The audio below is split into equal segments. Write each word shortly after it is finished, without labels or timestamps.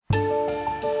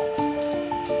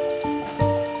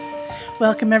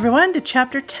Welcome everyone to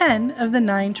Chapter 10 of the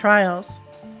Nine Trials.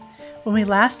 When we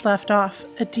last left off,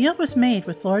 a deal was made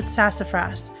with Lord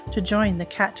Sassafras to join the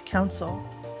Cat Council.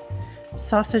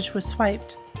 Sausage was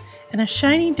swiped, and a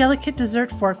shiny, delicate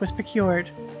dessert fork was procured,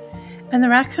 and the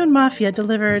Raccoon Mafia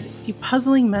delivered a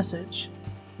puzzling message.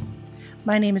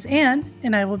 My name is Anne,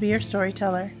 and I will be your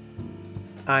storyteller.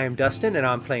 I am Dustin, and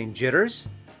I'm playing Jitters.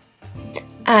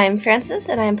 I'm Frances,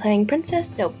 and I'm playing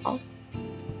Princess Snowball.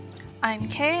 I'm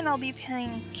Kay, and I'll be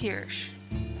playing Kirsch.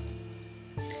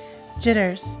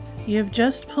 Jitters, you have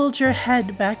just pulled your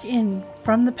head back in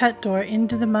from the pet door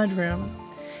into the mudroom,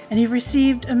 and you've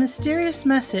received a mysterious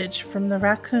message from the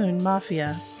Raccoon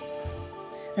Mafia.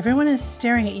 Everyone is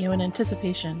staring at you in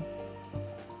anticipation.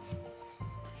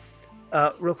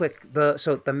 Real quick,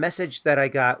 the message that I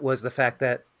got was the fact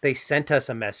that they sent us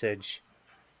a message,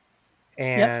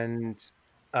 and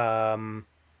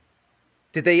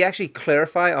did they actually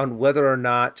clarify on whether or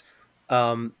not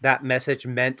that message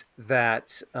meant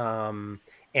that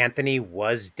Anthony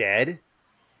was dead?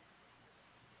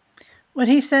 What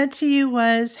he said to you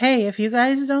was, hey, if you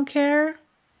guys don't care,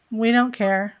 we don't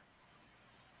care.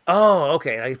 Oh,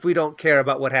 okay. Like, if we don't care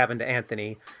about what happened to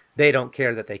Anthony, they don't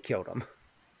care that they killed him.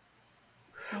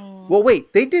 Well,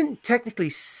 wait, they didn't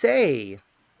technically say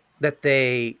that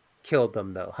they killed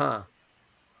them, though, huh?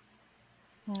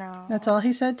 No. That's all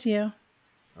he said to you.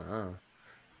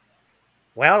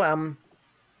 Well,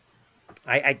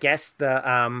 I guess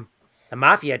the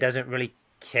mafia doesn't really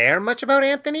care much about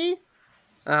Anthony.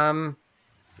 They're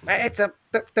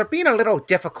being a little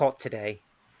difficult today.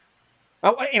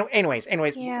 Oh, anyways,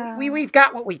 Yeah. we've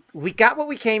got what we got what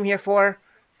we came here for.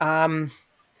 I'm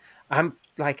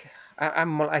like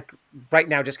I'm like right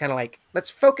now just kind of like,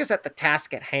 let's focus at the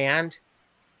task at hand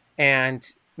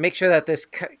and make sure that this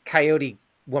coyote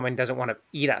woman doesn't want to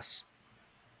eat us.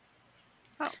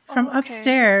 From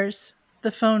upstairs,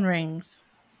 the phone rings.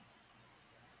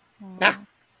 Ah.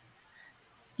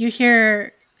 You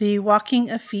hear the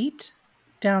walking of feet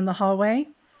down the hallway.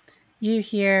 You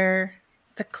hear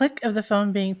the click of the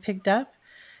phone being picked up.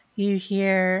 You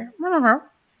hear Kirsch,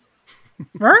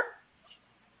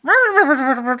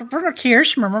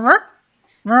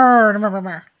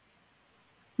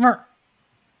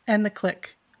 and the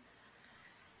click.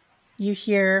 You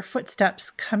hear footsteps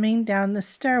coming down the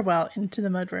stairwell into the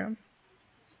mudroom.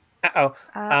 Uh-oh.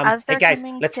 As Hey they're guys,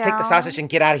 coming let's down, take the sausage and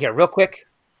get out of here real quick.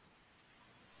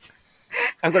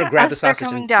 I'm gonna grab the as they're sausage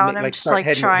coming and down, I'm just start like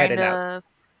heading out.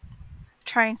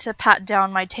 trying to pat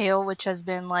down my tail, which has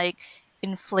been like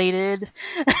inflated.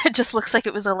 It just looks like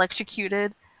it was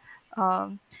electrocuted.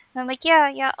 And I'm like,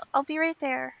 yeah, I'll be right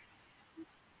there.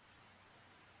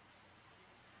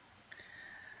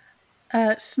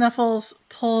 Snuffles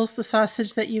pulls the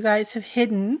sausage that you guys have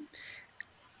hidden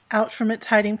out from its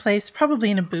hiding place, probably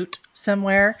in a boot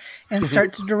somewhere, and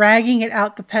starts dragging it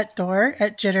out the pet door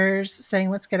at Jitters, saying,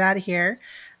 let's get out of here.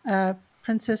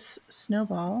 Princess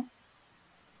Snowball.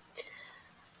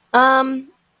 You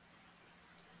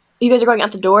guys are going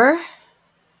out the door?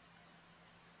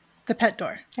 The pet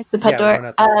door. The pet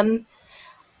door.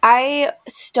 I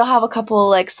still have a couple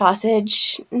like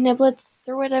sausage niblets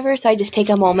or whatever, so I just take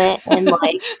a moment and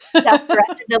like stuff the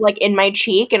rest of them like in my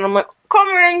cheek, and I'm like,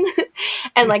 coming,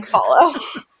 and like follow.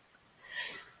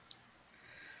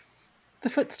 The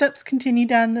footsteps continue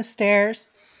down the stairs,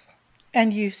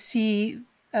 and you see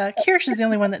Kirsch is the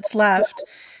only one that's left,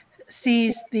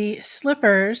 sees the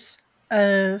slippers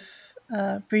of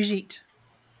Brigitte.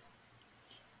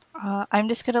 I'm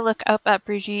just gonna look up at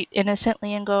Brigitte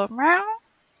innocently and go, meow.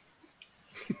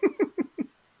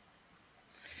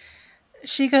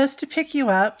 She goes to pick you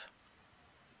up,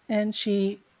 and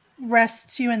she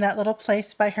rests you in that little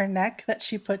place by her neck that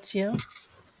she puts you.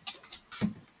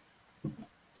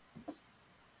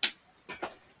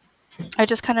 I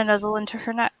just kind of nuzzle into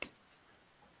her neck.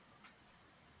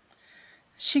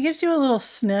 She gives you a little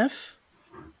sniff.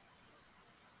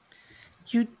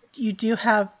 You do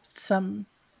have some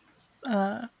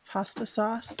pasta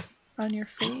sauce on your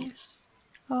face.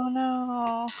 Oh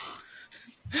no.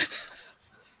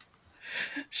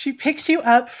 She picks you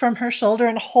up from her shoulder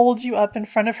and holds you up in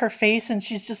front of her face, and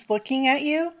she's just looking at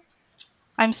you.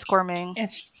 I'm squirming.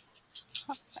 And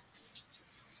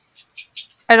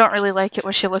I don't really like it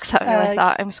when she looks at me like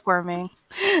that. I'm squirming.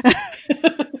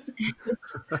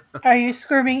 Are you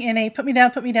squirming in a put me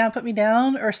down, put me down, put me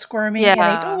down, or squirming in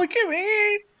a don't look at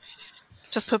me?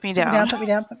 Just put me down. Put me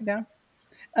down, put me down.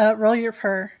 Roll your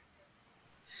purr.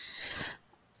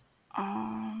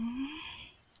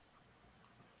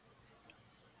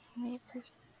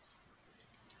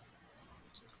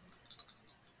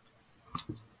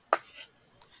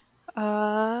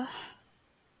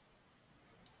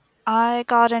 I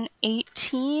got an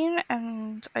 18,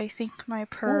 and I think my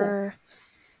per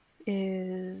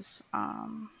is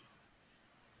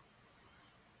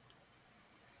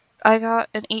I got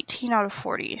an 18 out of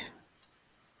 40.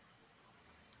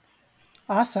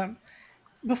 Awesome.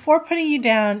 Before putting you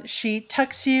down, she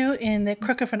tucks you in the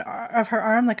crook of her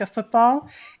arm like a football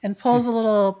and pulls a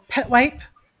little pet wipe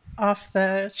off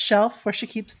the shelf where she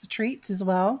keeps the treats as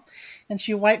well. And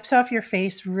she wipes off your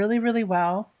face really, really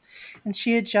well. And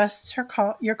she adjusts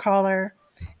your collar.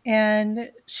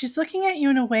 And she's looking at you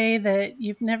in a way that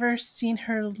you've never seen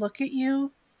her look at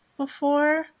you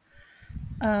before.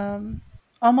 Um,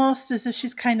 Almost as if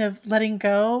she's kind of letting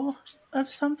go of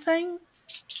something.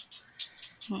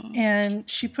 And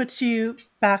she puts you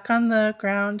back on the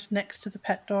ground next to the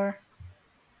pet door.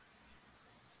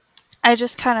 I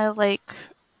just kind of like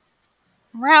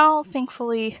meow,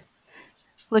 thankfully,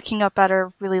 looking up at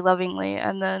her really lovingly,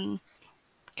 and then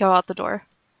go out the door.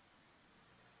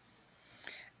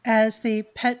 As the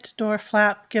pet door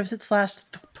flap gives its last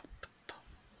thump,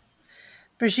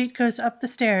 Brigitte goes up the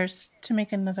stairs to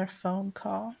make another phone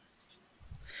call.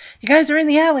 You guys are in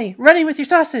the alley, running with your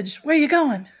sausage. Where are you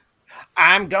going?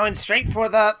 I'm going straight for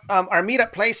the our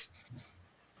meetup place.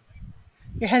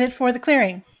 You're headed for the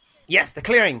clearing. Yes, the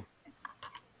clearing.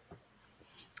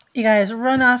 You guys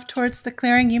run off towards the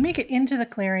clearing. You make it into the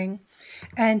clearing,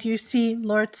 and you see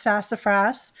Lord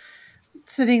Sassafras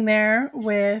sitting there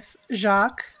with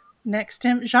Jacques next to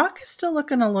him. Jacques is still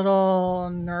looking a little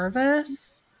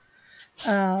nervous.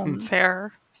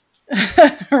 Fair.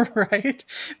 Right.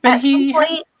 But at some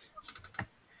point,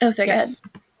 oh, sorry, yes. go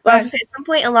ahead. Well, I was gonna say, at some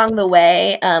point along the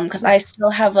way, because I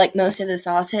still have like most of the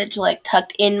sausage like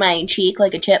tucked in my cheek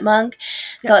like a chipmunk.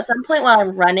 So at some point while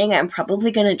I'm running, I'm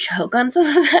probably gonna choke on some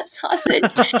of that sausage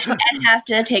and have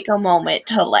to take a moment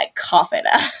to like cough it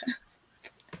up.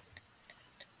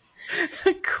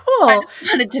 Cool. I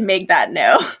just wanted to make that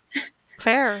note.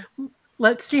 Fair.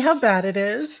 Let's see how bad it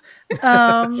is.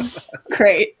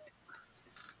 Great.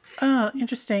 Oh,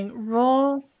 interesting.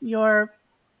 Roll your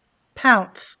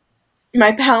pounce.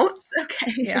 My pounce?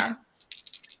 Okay. Yeah.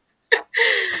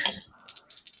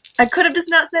 I could have just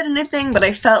not said anything, but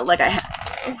I felt like I had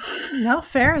to. No,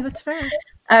 fair. That's fair.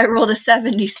 I rolled a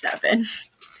 77.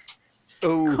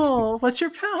 Ooh. Cool. What's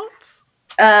your pounce?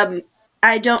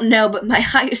 I don't know, but my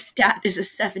highest stat is a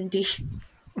 70.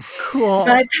 Cool.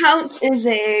 My pounce is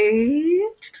a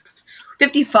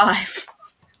 55.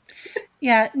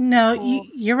 Yeah, no, Cool.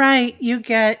 you're right. You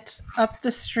get up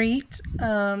the street.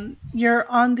 You're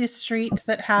on the street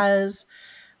that has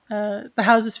the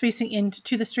houses facing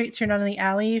into the street. So you're not on the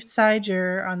alley side.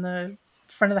 You're on the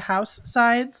front of the house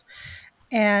sides,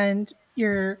 and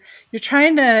you're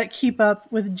trying to keep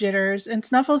up with Jitters. And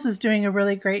Snuffles is doing a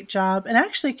really great job. And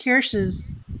actually, Kirsch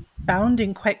is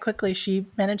bounding quite quickly. She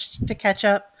managed to catch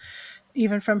up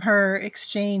even from her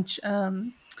exchange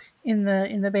in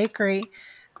the bakery.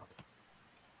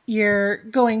 You're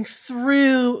going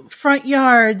through front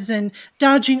yards and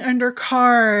dodging under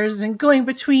cars and going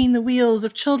between the wheels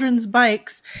of children's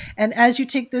bikes. And as you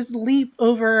take this leap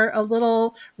over a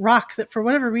little rock that for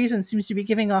whatever reason seems to be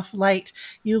giving off light,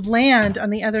 you land on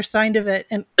the other side of it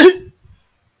and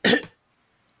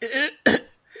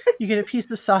you get a piece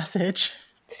of sausage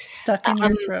stuck in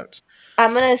your throat.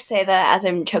 I'm going to say that as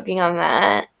I'm choking on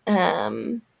that,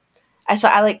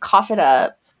 I like cough it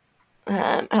up.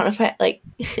 I don't know if I like,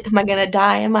 am I gonna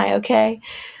die? Am I okay?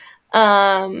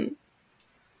 But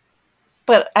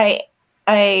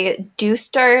I do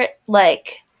start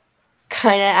like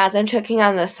kind of as I'm choking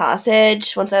on the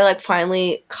sausage. Once I like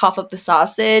finally cough up the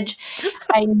sausage,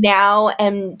 I now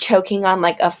am choking on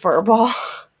like a fur ball.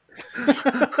 Do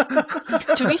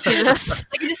we see this?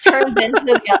 Like it just turns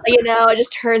into it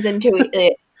just turns into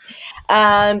it.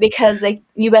 Because like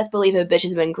you best believe a bitch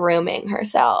has been grooming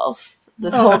herself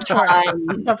this whole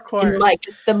time. Of course. In like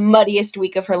the muddiest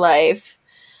week of her life.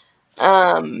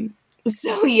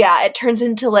 So yeah, it turns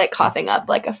into like coughing up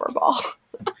like a fur ball.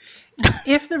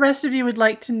 If the rest of you would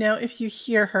like to know if you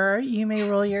hear her, you may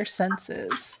roll your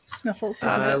senses. Snuffles.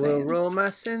 I will roll my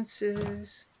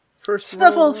senses. First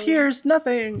Snuffles roll. hears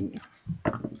nothing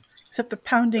except the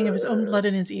pounding of his own blood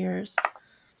in his ears.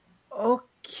 Oh,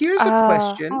 here's a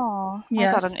question. Oh,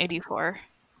 Yes. I got an 84.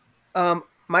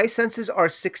 My senses are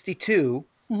 62,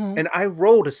 Mhm. and I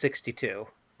rolled a 62.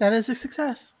 That is a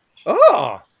success.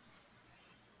 Oh!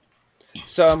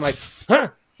 So I'm like, huh?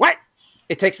 What?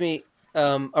 It takes me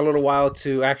a little while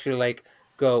to actually like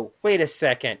go, wait a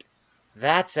second.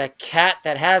 That's a cat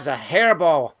that has a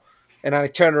hairball. And I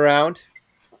turn around,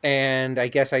 and I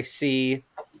guess I see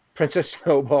Princess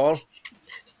Snowball.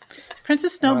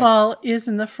 Princess Snowball is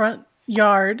in the front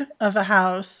yard of a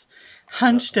house,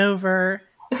 hunched over,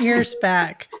 ears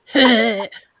back.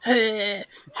 I've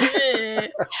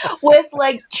With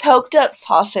like choked up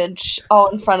sausage all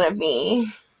in front of me.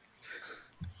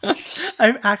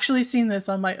 actually seen this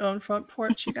on my own front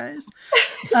porch, you guys.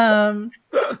 Um,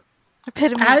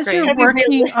 Epitome of as great. you're Gotta be working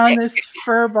on realistic. this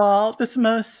fur ball, this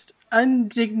most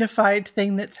undignified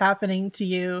thing that's happening to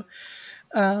you,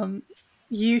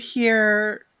 you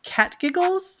hear cat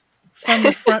giggles from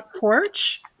the front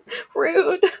porch,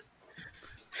 Rude.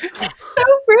 So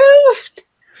rude.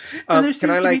 and there Can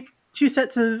I seems to like? be two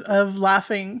sets of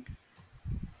laughing.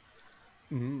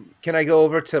 Can I go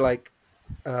over to like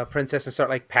Princess and start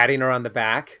like patting her on the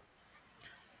back?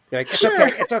 Be like, it's Sure.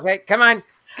 okay, it's okay. Come on,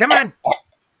 come on.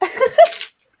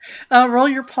 Roll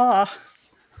your paw.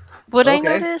 Would I Okay.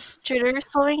 notice Jitter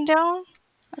slowing down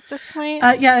at this point?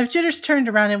 Yeah, if Jitters turned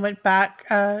around and went back,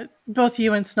 both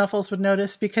you and Snuffles would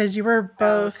notice because you were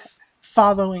both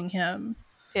following him.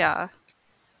 Yeah.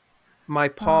 My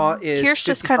paw is Kirsch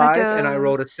just kinda 55, and I goes-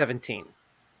 rolled a 17.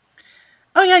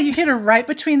 Oh yeah, you hit her right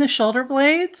between the shoulder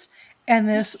blades, and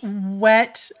this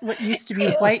wet, what used to be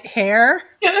white hair,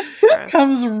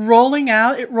 comes rolling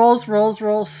out. It rolls,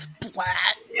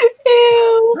 splat.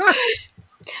 Ew.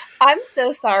 I'm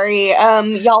so sorry.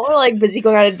 Y'all were like busy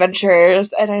going on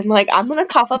adventures, and I'm like, I'm gonna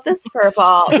cough up this fur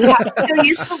ball. We have to go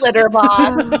use the litter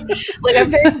box. Like,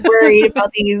 I'm very worried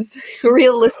about these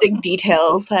realistic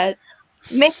details that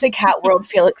make the cat world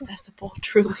feel accessible.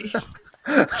 Truly,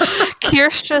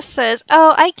 Kirsch just says,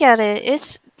 "Oh, I get it.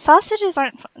 It's sausages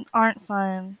aren't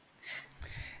fun."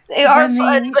 they are When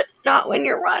fun, the- but not when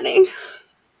you're running.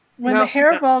 When No, the no.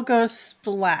 hairball goes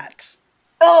splat,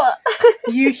 Ugh.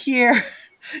 you hear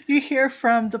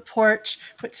from the porch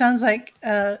what sounds like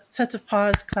sets of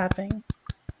paws clapping.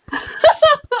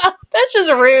 That's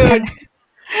just rude.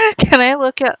 Can I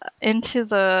look into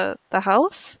the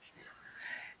house?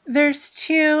 There's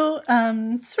two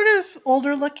sort of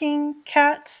older looking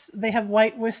cats. They have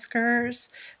white whiskers.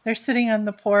 They're sitting on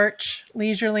the porch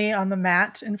leisurely on the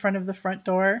mat in front of the front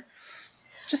door,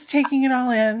 just taking it all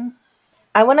in.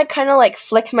 I want to kind of like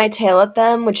flick my tail at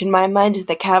them, which in my mind is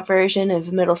the cat version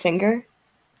of middle finger.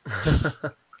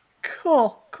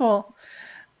 Cool.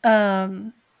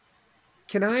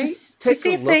 Can I To take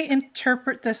see a if look? they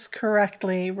interpret this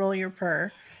correctly, roll your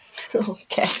purr.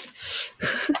 Okay.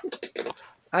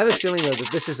 I have a feeling though that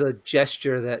this is a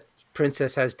gesture that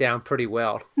Princess has down pretty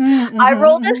well. I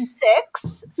rolled a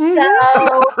 6, so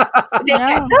they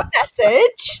get the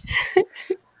message.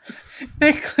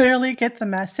 They clearly get the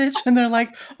message and they're like,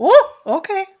 oh,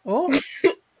 okay. Oh,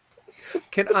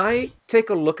 Can I take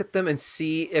a look at them and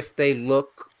see if they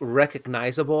look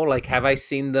recognizable? Like, have I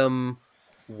seen them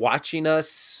watching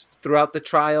us throughout the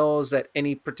trials at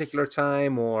any particular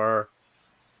time, or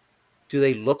do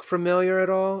they look familiar at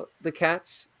all, the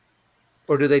cats?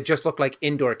 Or do they just look like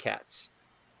indoor cats?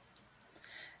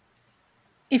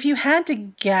 if you had to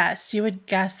guess, you would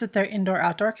guess that they're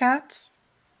indoor-outdoor cats.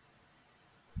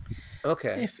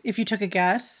 Okay. If you took a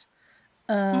guess.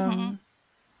 Mhm.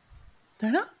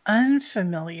 They're not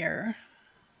unfamiliar.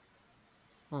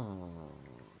 Hmm.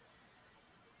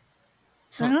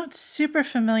 They're not super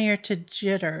familiar to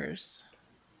Jitters.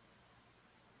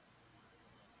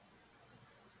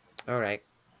 All right.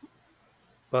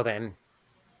 Well then,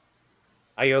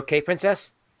 are you okay,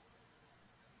 Princess?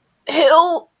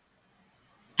 Who?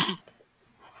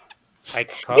 I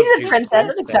called He's a you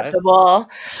princess. It's acceptable.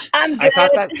 I'm good.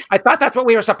 I thought that's what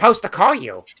we were supposed to call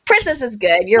you. Princess is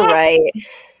good. You're right.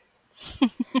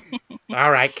 All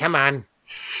right, come on.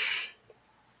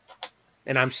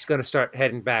 And I'm just gonna start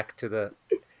heading back to the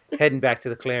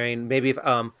clearing. Maybe if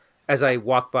as I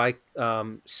walk by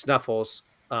Snuffles,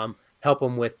 help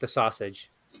him with the sausage.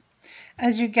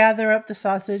 As you gather up the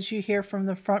sausage, you hear from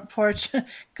the front porch,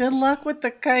 good luck with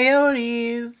the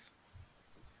coyotes.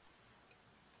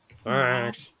 All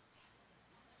right.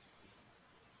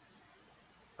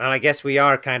 Well, I guess we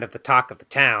are kind of the talk of the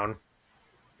town.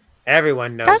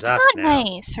 Everyone knows That's us not now.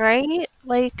 nice, right?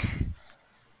 Like,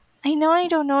 I know I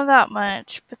don't know that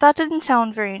much, but that didn't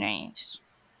sound very nice.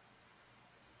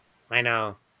 I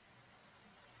know.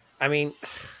 I mean,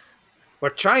 we're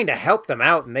trying to help them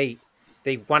out, and they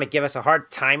want to give us a hard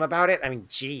time about it. I mean,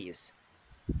 geez.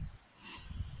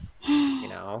 You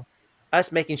know,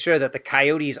 us making sure that the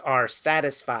coyotes are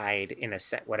satisfied in the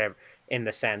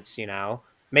sense,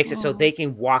 makes it so they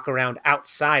can walk around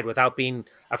outside without being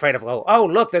afraid of, oh,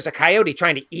 look, there's a coyote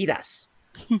trying to eat us.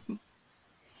 Princess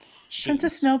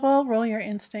Jeez. Snowball, roll your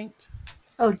instinct.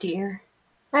 Oh dear.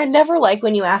 I never like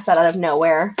when you ask that out of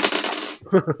nowhere.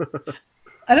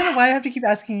 I don't know why I have to keep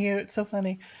asking you. It's so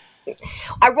funny.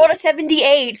 I rolled a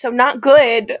 78, so not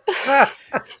good.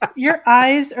 Your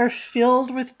eyes are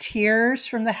filled with tears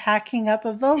from the hacking up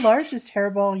of the largest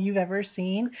hairball you've ever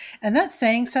seen. And that's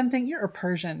saying something. You're a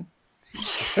Persian.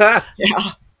 Yeah.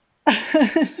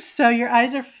 So your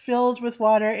eyes are filled with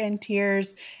water and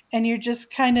tears, and you're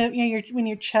just kind of, when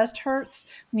your chest hurts,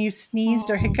 when you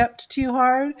sneezed or hiccuped too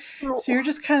hard. So you're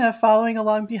just kind of following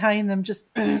along behind them, just.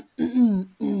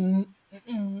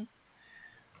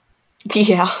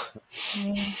 Yeah.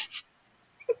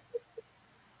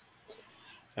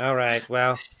 All right.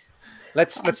 Well,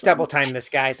 let's double time this,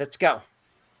 guys. Let's go.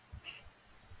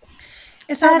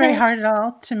 It's not Got very it. hard at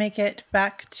all to make it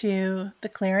back to the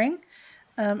clearing.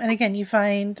 And again, you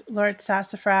find Lord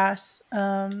Sassafras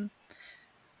and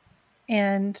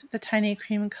the tiny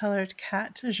cream-colored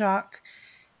cat, Jacques.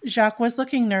 Jacques was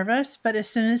looking nervous, but as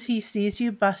soon as he sees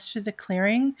you bust through the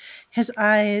clearing, his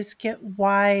eyes get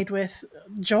wide with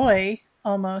joy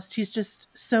almost. He's just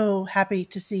so happy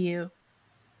to see you.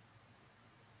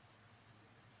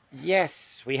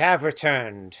 Yes, we have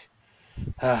returned.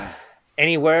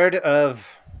 Any word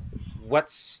of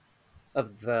what's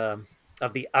of the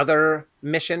other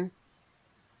mission?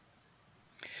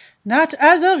 Not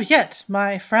as of yet,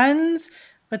 my friends,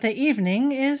 but the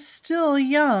evening is still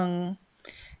young.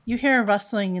 You hear a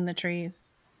rustling in the trees.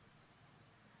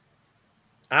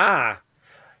 Ah,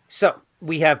 so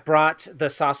we have brought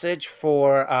the sausage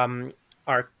for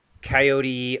our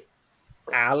coyote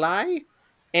ally,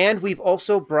 and we've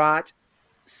also brought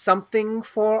something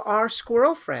for our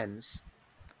squirrel friends.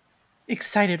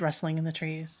 Excited rustling in the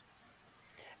trees.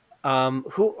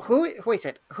 Who wait a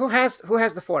second, who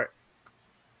has the fort?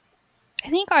 I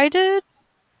think I did.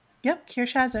 Yep,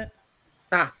 Kirsch has it.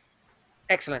 Ah,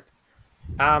 excellent.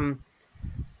 Um,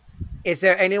 is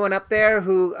there anyone up there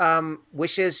who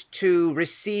wishes to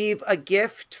receive a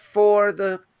gift for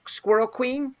the squirrel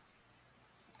queen?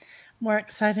 More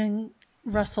exciting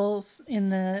rustles in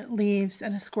the leaves,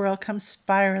 and a squirrel comes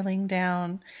spiraling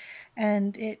down,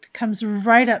 and it comes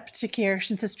right up to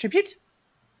Kirsch and says, "Tribute."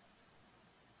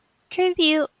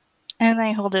 Tribute. And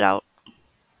I hold it out.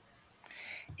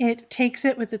 It takes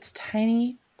it with its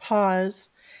tiny paws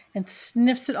and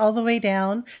sniffs it all the way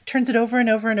down, turns it over and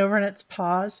over and over in its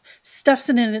paws, stuffs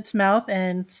it in its mouth,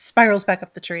 and spirals back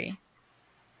up the tree.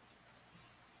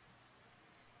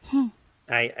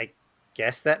 I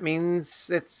guess that means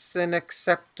it's an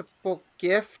acceptable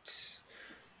gift.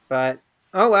 But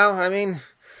oh well, I mean,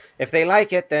 if they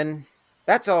like it, then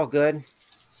that's all good.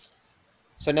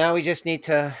 So now we just need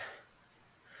to.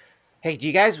 Hey, do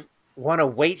you guys want to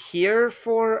wait here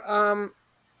for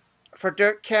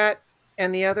Dirt Cat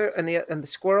and the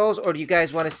squirrels, or do you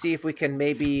guys want to see if we can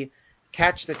maybe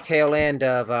catch the tail end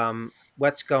of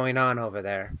what's going on over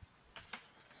there?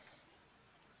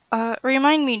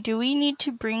 Remind me, do we need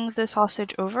to bring the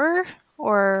sausage over?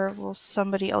 Or will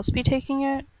somebody else be taking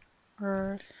it?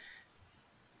 Or.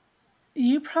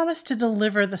 You promise to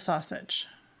deliver the sausage.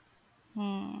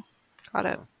 Got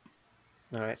it.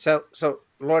 All right. So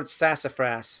Lord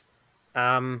Sassafras,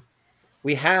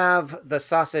 we have the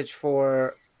sausage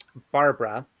for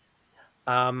Barbara.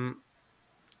 Um,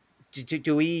 do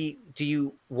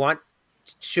you want?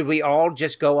 Should we all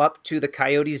just go up to the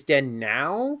coyote's den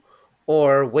now,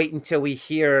 or wait until we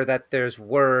hear that there's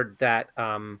word that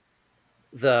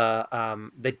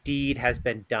the deed has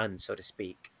been done, so to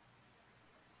speak?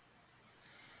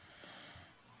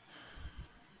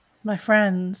 My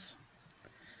friends,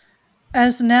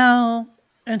 as now,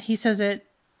 and he says it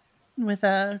with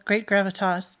a great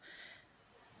gravitas,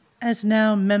 as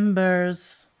now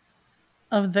members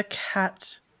of the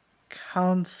Cat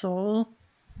Council,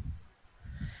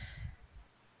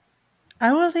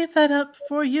 I will leave that up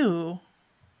for you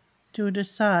to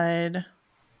decide.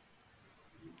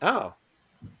 Oh,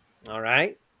 all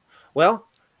right. Well,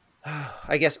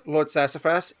 I guess Lord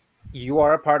Sassafras, you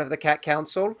are a part of the Cat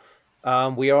Council.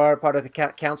 We are a part of the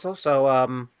Cat Council. So,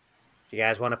 do you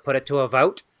guys want to put it to a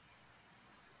vote?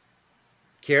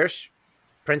 Kirsch,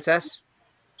 Princess,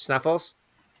 Snuffles.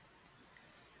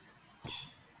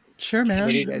 Sure, man.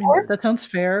 What do you guys? That sounds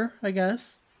fair, I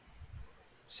guess.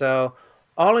 So,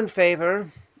 all in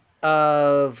favor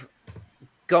of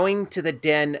going to the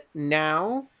den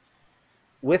now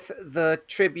with the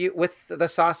tribute with the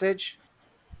sausage?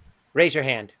 Raise your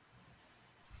hand.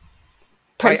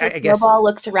 Princess I guess. Snowball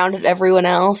looks around at everyone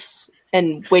else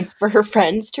and waits for her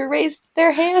friends to raise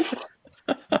their hand.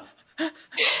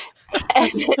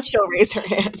 And then she'll raise her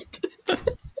hand.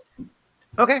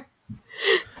 Okay.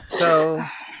 So,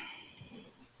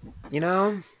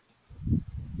 I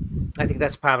think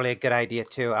that's probably a good idea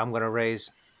too. I'm going to raise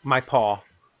my paw.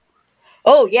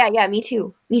 Oh, yeah, me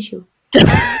too. Me too.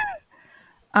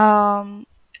 Kirsch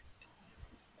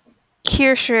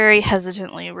very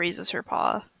hesitantly raises her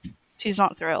paw. She's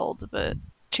not thrilled, but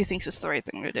she thinks it's the right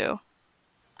thing to do.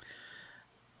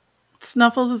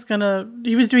 Snuffles is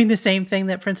he was doing the same thing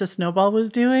that Princess Snowball was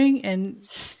doing, and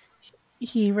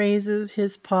he raises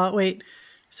his paw. Wait,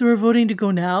 so we're voting to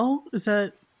go now? Is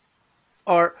that?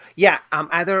 Or yeah,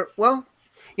 either well,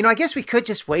 I guess we could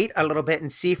just wait a little bit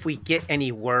and see if we get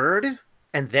any word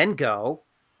and then go.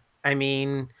 I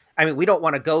mean, we don't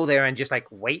want to go there and just like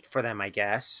wait for them, I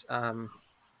guess.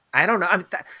 I don't know. I'm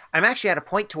actually at a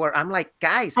point to where I'm like,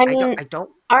 guys, I I don't mean, I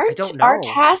don't aren't know. our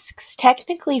tasks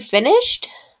technically finished?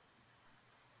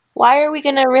 Why are we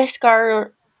going to risk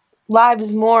our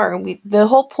lives more? The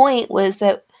whole point was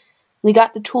that we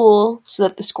got the tool so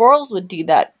that the squirrels would do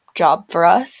that job for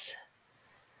us.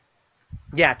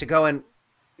 Yeah, to go and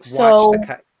So, watch the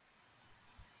cut.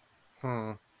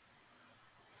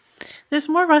 There's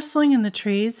more rustling in the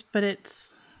trees, but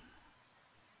it's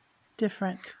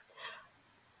different.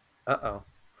 Uh-oh.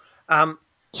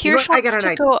 Kirsch I got wants an to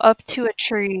idea. go up to a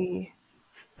tree.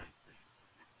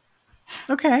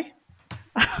 Okay.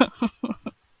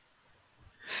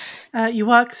 You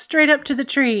walk straight up to the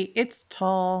tree. It's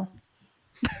tall.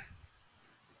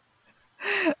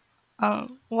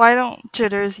 Why don't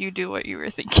Jitters you do what you were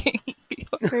thinking?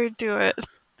 Or do it.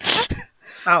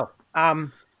 Oh,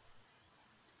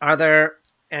 are there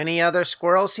any other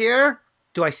squirrels here?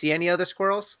 Do I see any other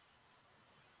squirrels?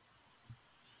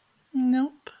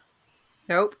 Nope.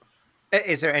 Nope.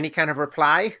 Is there any kind of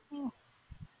reply?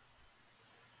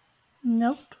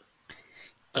 Nope.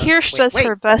 Kirsch does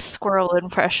her best squirrel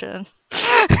impression.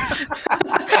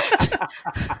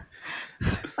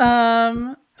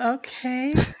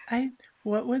 Okay.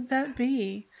 What would that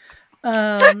be?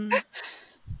 Purr,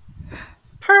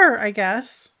 I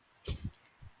guess.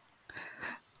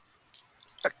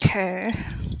 Okay.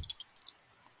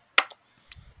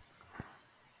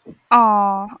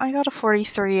 Aw, I got a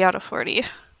 43 out of 40.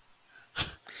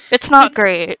 It's not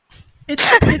great.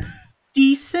 It's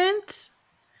decent.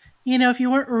 If you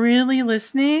weren't really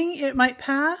listening, it might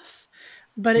pass,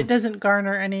 but it doesn't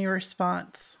garner any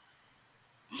response.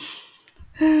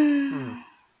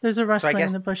 There's a rustling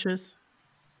in the bushes.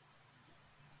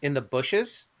 In the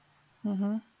bushes?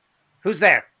 Mm-hmm. Who's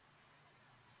there?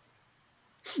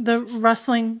 The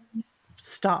rustling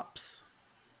stops.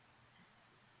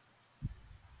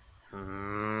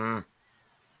 I'm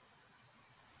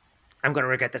going to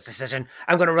regret this decision.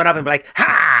 I'm going to run up and be like,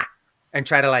 ha! And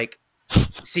try to like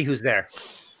see who's there.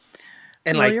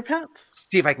 And roll like your pounce.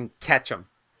 See if I can catch them.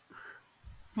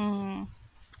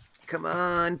 Come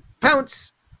on.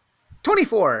 Pounce.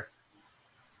 24.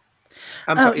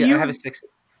 I'm sorry. I have a 6.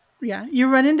 Yeah.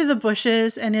 You run into the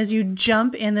bushes, and as you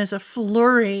jump in, there's a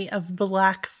flurry of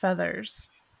black feathers.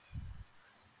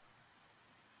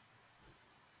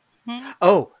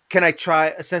 Oh, can I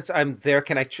try, since I'm there,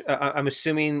 can I, I'm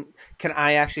assuming, can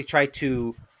I actually try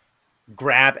to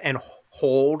grab and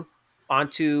hold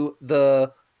onto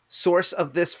the source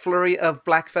of this flurry of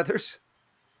black feathers?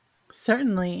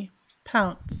 Certainly.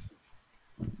 Pounce.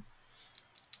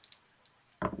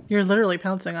 You're literally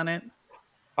pouncing on it.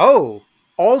 Oh,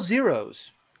 all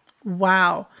zeros.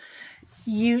 Wow.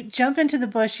 You jump into the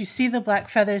bush, you see the black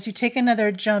feathers, you take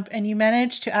another jump, and you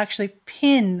manage to actually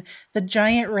pin the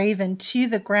giant raven to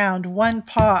the ground, one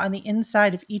paw on the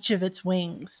inside of each of its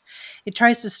wings. It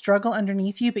tries to struggle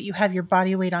underneath you, but you have your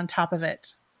body weight on top of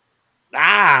it.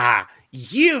 Ah,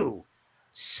 you!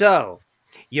 So,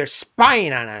 you're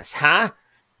spying on us, huh?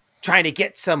 Trying to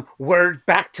get some word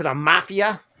back to the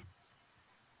mafia?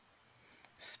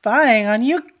 Spying on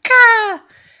you? Gah!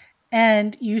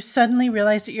 And you suddenly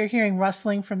realize that you're hearing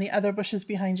rustling from the other bushes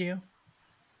behind you.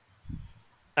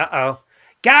 Uh-oh.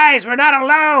 Guys, we're not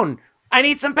alone! I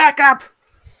need some backup!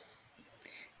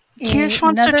 Kirsch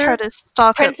wants to try to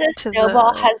stalk Princess up to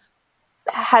Snowball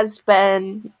has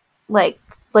been like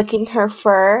licking her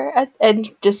fur and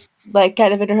just like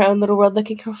kind of in her own little world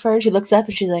licking her fur. She looks up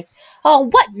and she's like, "Oh,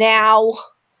 what now?"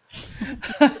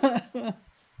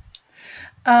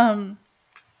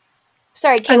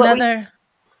 Sorry, Kate.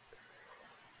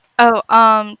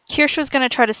 Kirsch was gonna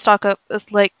try to stalk up,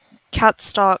 like cat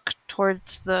stalk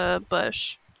towards the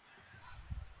bush.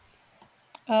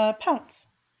 Pounce.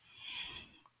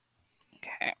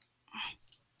 Okay.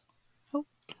 Oh.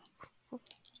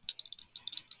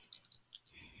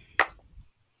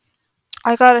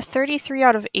 I got a 33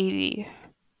 out of 80.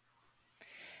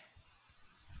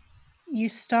 You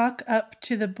stalk up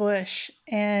to the bush,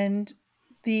 and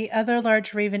the other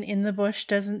large raven in the bush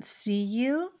doesn't see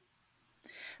you,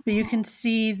 but you can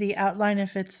see the outline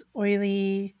of its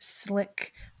oily,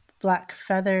 slick black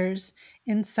feathers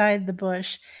inside the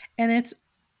bush, and it's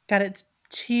got its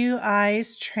two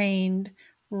eyes trained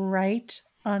right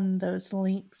on those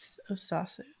links of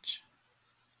sausage.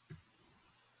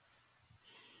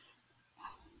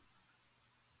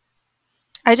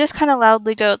 I just kind of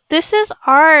loudly go, "This is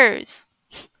ours!"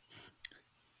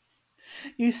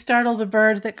 You startle the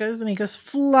bird that goes, and he goes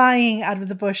flying out of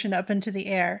the bush and up into the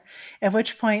air, at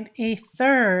which point a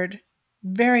third,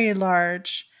 very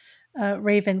large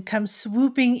raven comes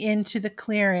swooping into the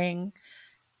clearing,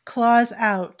 claws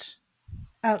out,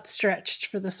 outstretched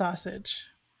for the sausage.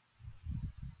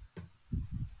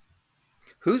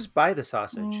 Who's by the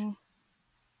sausage? Mm.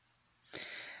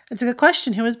 It's a good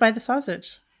question. Who was by the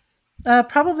sausage?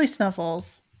 Probably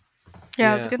Snuffles.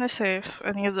 Yeah, I was Yeah. gonna say if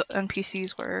any of the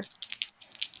NPCs were.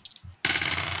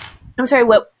 I'm sorry,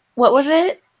 what was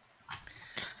it?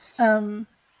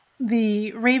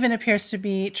 The raven appears to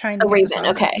be trying to A get the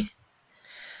raven, sausage. okay.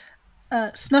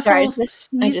 Snuffles Sorry,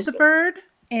 sees the bird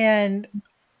and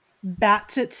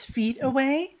bats its feet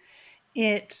away.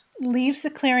 It leaves the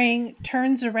clearing,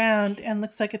 turns around, and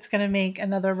looks like it's going to make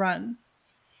another run.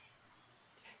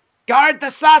 Guard the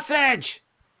sausage!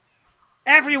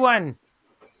 Everyone!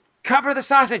 Cover the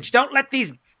sausage! Don't let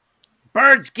these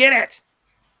birds get it!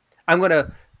 I'm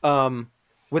gonna,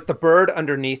 with the bird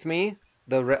underneath me,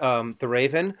 the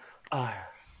raven,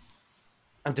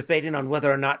 I'm debating on whether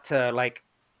or not to, like,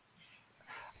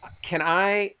 can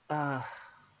I,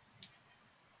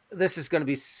 this is gonna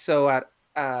be so out,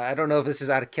 I don't know if this is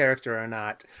out of character or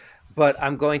not, but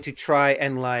I'm going to try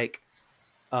and, like,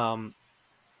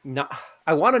 not,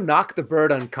 I want to knock the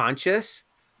bird unconscious,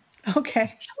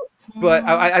 Okay. but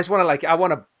I just want to, like, I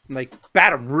want to, like,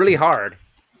 bat him really hard.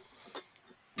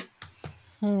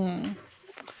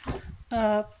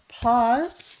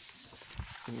 Pause.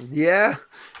 Yeah.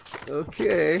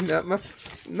 Okay. Not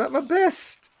my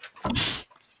best.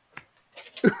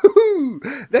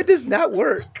 That does not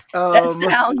work. that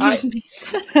sound just made.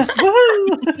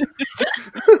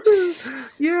 Woohoo!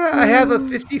 Yeah, I have a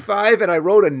 55 and I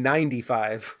wrote a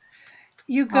 95.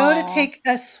 You go Aw. to take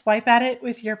a swipe at it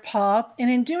with your paw, and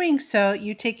in doing so,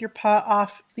 you take your paw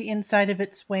off the inside of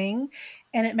its wing,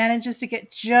 and it manages to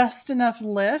get just enough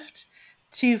lift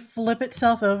to flip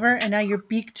itself over, and now you're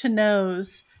beak to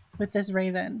nose with this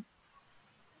raven.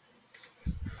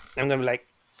 I'm gonna be like,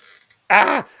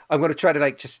 I'm gonna try to,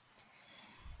 like, just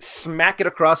smack it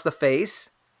across the face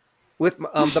with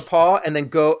the paw, and then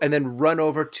go and then run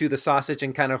over to the sausage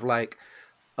and kind of like,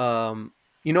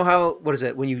 you know how, what is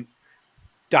it when you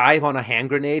dive on a hand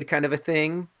grenade kind of a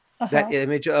thing? That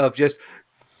image of just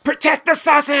protect the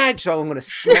sausage. So I'm gonna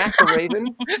smack the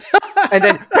raven and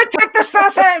then protect the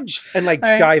sausage and, like, All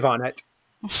right. dive on it.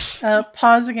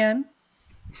 Pause again.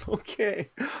 Okay,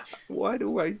 why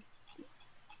do I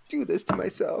do this to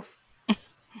myself?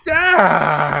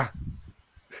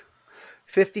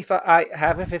 55. I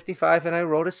have a 55 and I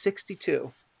wrote a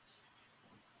 62.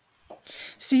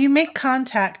 So you make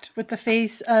contact with the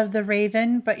face of the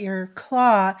raven, but your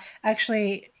claw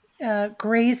actually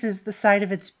grazes the side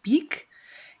of its beak.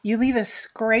 You leave a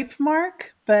scrape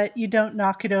mark, but you don't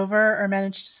knock it over or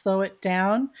manage to slow it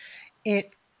down.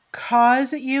 It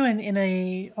caws at you in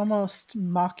a almost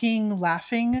mocking,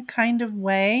 laughing kind of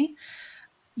way.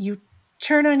 You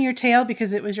turn on your tail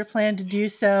because it was your plan to do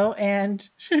so, and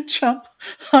jump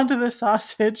onto the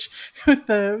sausage with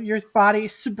your body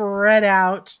spread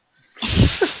out.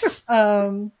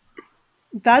 That's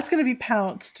going to be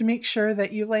pounced to make sure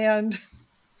that you land.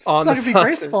 On it's not the going to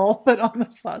be sausage. graceful, but on the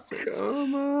sausage.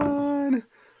 Come on.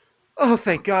 Oh,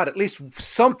 thank God. At least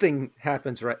something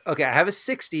happens right. Okay, I have a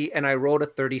 60 and I rolled a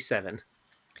 37.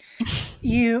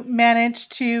 You manage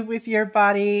to, with your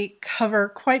body, cover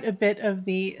quite a bit of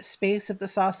the space of the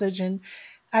sausage, and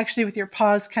actually with your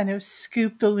paws kind of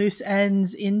scoop the loose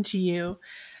ends into you.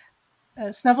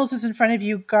 Snuffles is in front of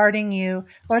you, guarding you.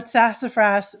 Lord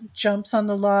Sassafras jumps on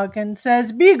the log and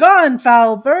says, "Be gone,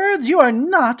 foul birds! You are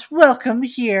not welcome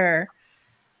here."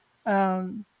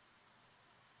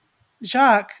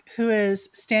 Jacques, who is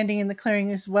standing in the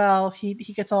clearing as well, he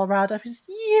gets all riled up. He says,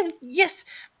 "Yes,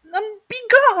 be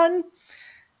gone!"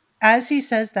 As he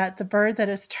says that, the bird that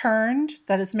is turned,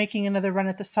 that is making another run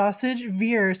at the sausage,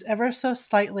 veers ever so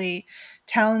slightly,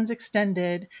 talons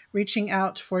extended, reaching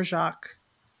out for Jacques.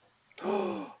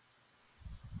 Oh.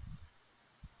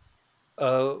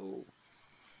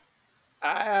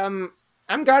 I'm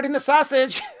guarding the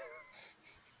sausage.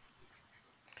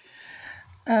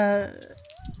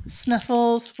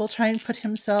 Snuffles will try and put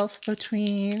himself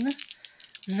between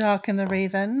Jacques and the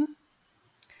raven.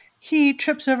 He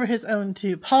trips over his own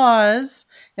two paws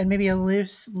and maybe a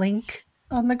loose link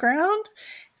on the ground,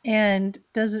 and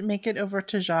doesn't make it over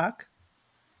to Jacques.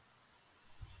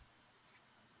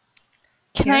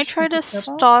 Can I Pierce, try to Princess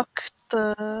Snowball? stalk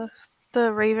the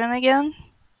raven again?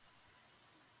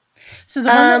 So the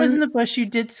one that was in the bush, you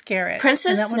did scare it.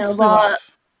 Princess and that one flew Snowball-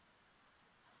 off.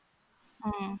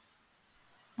 Hmm.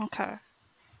 Okay.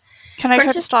 Can I try to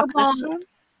Princess stalk this Snowball- one?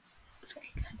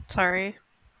 Sorry.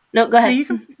 No, go Yeah, ahead. you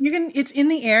can. It's in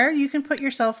the air. You can put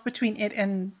yourself between it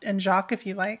and Jacques if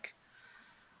you like.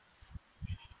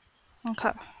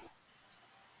 Okay.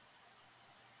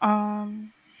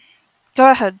 Go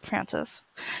ahead, Francis.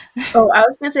 Oh, I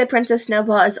was gonna say Princess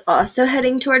Snowball is also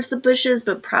heading towards the bushes,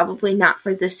 but probably not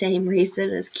for the same reason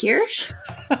as Kirsch.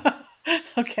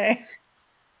 Okay.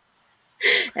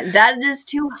 And that is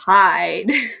to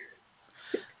hide.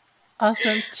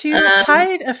 Awesome. To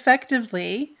hide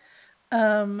effectively,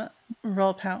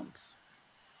 roll pounce.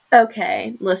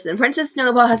 Okay, listen, Princess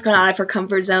Snowball has gone out of her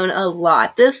comfort zone a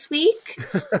lot this week.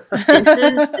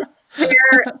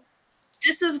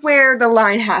 This is where the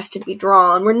line has to be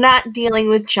drawn. We're not dealing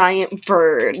with giant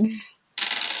birds.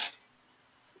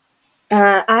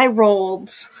 I rolled,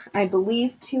 I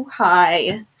believe, too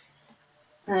high.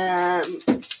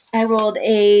 I rolled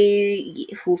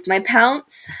my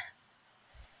pounce.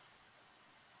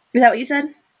 Is that what you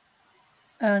said?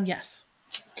 Yes.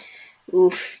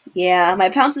 Oof. Yeah, my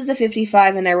pounce is a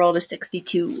 55 and I rolled a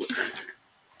 62.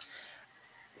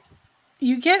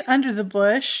 You get under the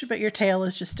bush, but your tail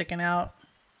is just sticking out.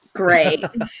 Great.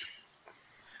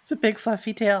 It's a big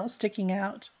fluffy tail sticking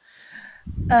out.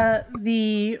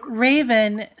 The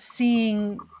raven,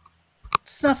 seeing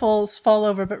Snuffles fall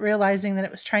over, but realizing that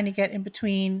it was trying to get in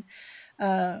between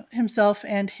himself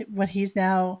and what he's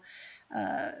now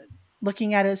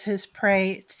looking at as his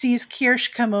prey, sees Kirsch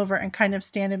come over and kind of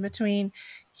stand in between.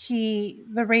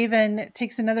 The raven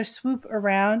takes another swoop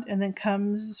around and then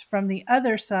comes from the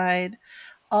other side,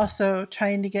 also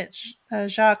trying to get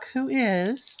Jacques, who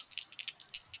is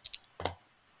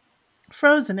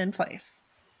frozen in place.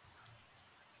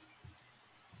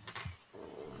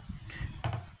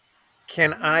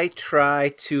 Can I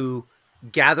try to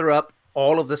gather up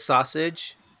all of the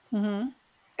sausage and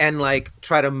like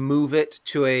try to move it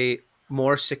to a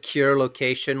more secure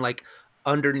location, like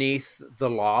underneath the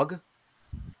log?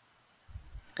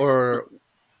 Or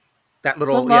that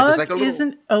little The log there's like a little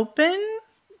isn't open,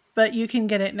 but you can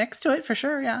get it next to it for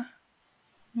sure. Yeah.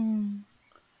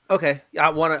 Okay. I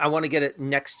want to get it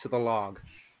next to the log.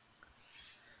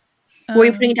 Were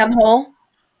you putting it down the hole?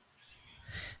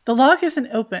 The log isn't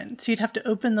open, so you'd have to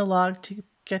open the log to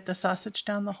get the sausage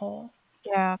down the hole.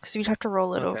 Yeah, because you'd have to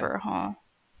roll it Okay. over, huh?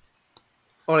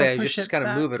 Oh Or yeah, push just it kind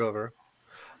of move back. it over.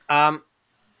 I'm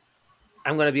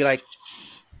gonna be like,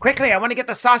 quickly! I want to get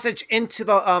the sausage into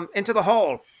the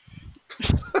hole.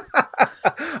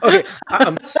 Okay,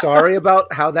 I'm sorry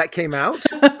about how that came out.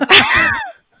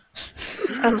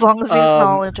 As long as you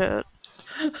acknowledge it.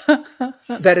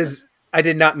 That is, I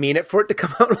did not mean it for it to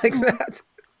come out like that.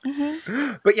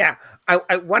 But yeah,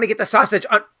 I want to get the sausage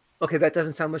on. Okay, that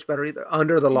doesn't sound much better either.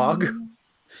 Under the log.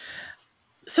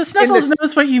 So Snuffles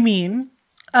knows what you mean.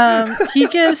 He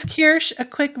gives Kirsch a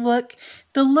quick look.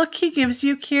 The look he gives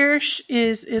you, Kirsch,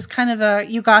 is kind of a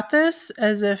 "you got this,"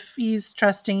 as if he's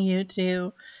trusting you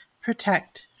to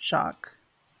protect Jacques.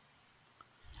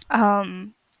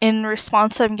 In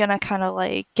response, I'm gonna kind of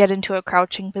like get into a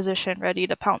crouching position, ready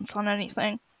to pounce on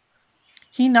anything.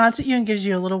 He nods at you and gives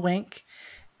you a little wink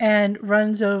and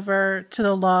runs over to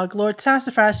the log. Lord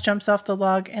Sassafras jumps off the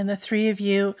log, and the three of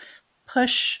you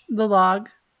push the log.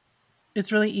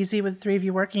 It's really easy with the three of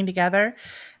you working together.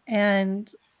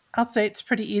 And I'll say it's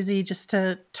pretty easy just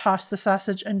to toss the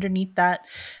sausage underneath that.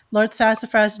 Lord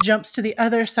Sassafras jumps to the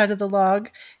other side of the log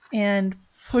and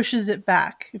pushes it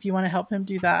back, if you want to help him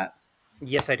do that.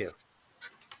 Yes, I do.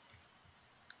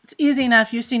 It's easy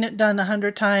enough. You've seen it done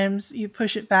 100 times. You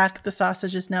push it back. The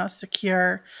sausage is now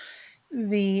secure.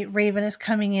 The raven is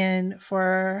coming in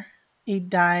for a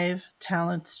dive,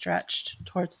 talons stretched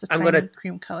towards the tiny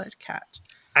cream-colored cat.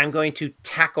 I'm going to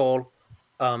tackle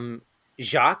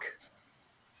Jacques,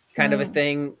 kind of a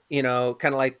thing, kind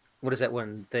of like, what is that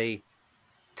when they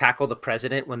tackle the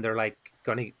president when they're like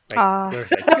going to they're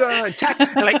like, go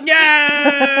attack, like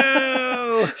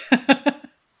no.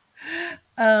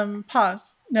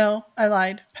 Pause. No, I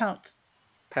lied. Pounce.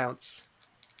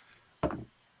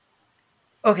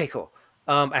 Okay, cool.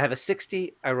 I have a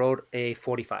 60. I rolled a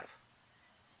 45.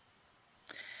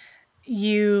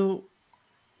 You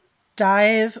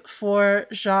dive for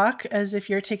Jacques as if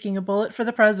you're taking a bullet for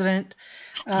the president.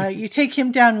 You take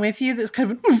him down with you. That's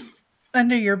kind of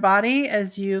under your body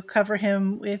as you cover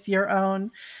him with your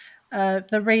own.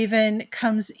 The raven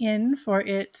comes in for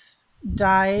its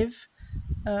dive.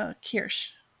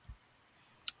 Kirsch.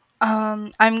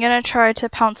 I'm gonna try to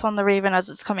pounce on the raven as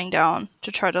it's coming down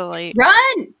to try to like.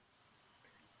 Run!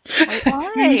 Wait,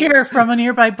 why? You hear from a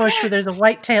nearby bush where there's a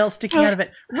white tail sticking out of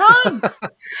it. Run!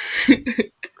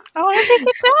 I want to take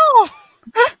it down.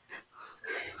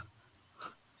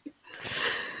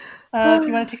 If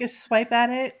you want to take a swipe at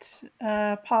it,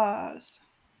 pause.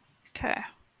 Okay.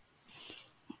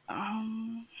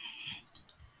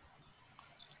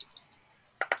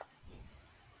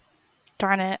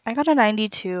 Darn it! I got a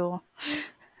 92.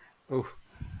 Ooh.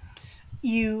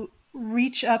 You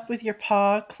reach up with your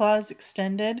paw, claws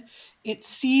extended. It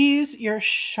sees your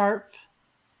sharp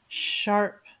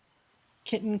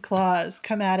kitten claws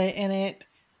come at it, and it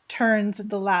turns at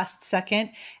the last second,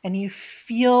 and you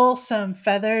feel some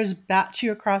feathers bat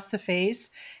you across the face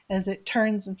as it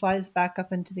turns and flies back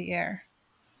up into the air.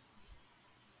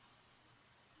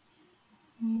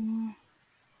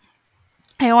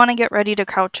 I want to get ready to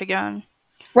crouch again.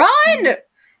 Run! I'm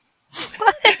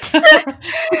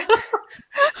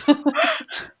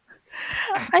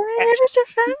here to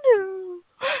defend him.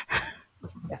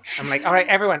 I'm like, all right,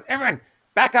 everyone,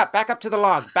 back up to the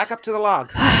log.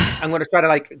 I'm going to try to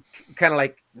like, kind of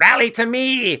like, rally to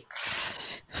me.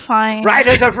 Fine.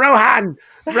 Riders of Rohan,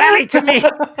 rally to me.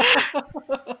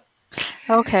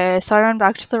 Okay, so I run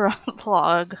back to the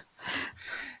log.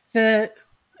 The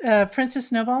Princess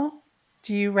Snowball,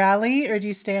 do you rally or do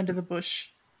you stay under the bush?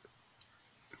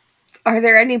 Are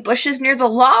there any bushes near the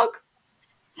log?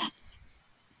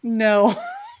 No.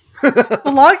 The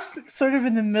log's sort of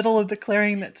in the middle of the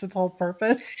clearing. That's its whole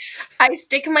purpose. I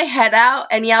stick my head out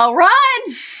and yell, run!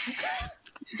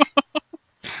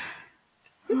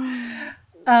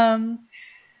 I'm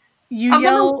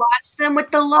gonna watch them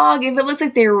with the log. If it looks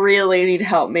like they really need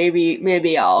help,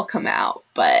 maybe I'll come out.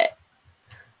 But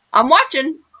I'm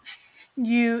watching.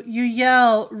 You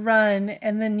yell, run,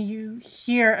 and then you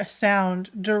hear a sound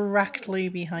directly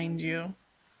behind you.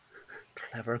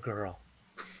 Clever girl.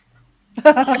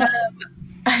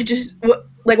 I just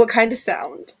what kind of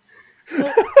sound?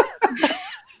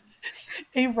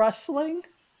 A rustling.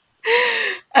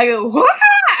 I go, wah!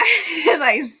 And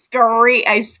I scurry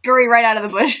right out of the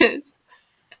bushes.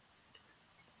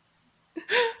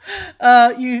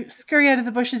 You scurry out of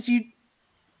the bushes. You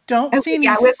don't see any.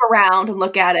 I whip around and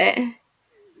look at it.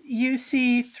 You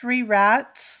see 3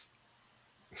 rats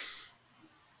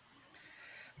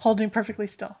holding perfectly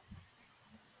still.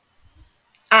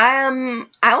 I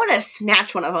want to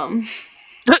snatch one of them,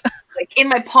 like in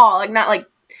my paw, like not like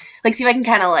see if I can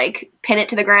kind of like pin it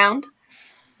to the ground.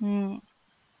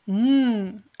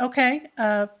 Okay.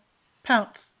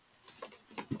 Pounce.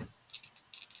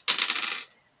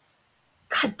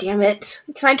 God damn it!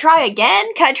 Can I try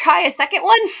again? Can I try a second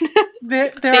one?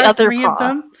 There are 3 of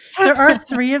them. There are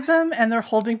 3 of them, and they're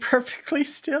holding perfectly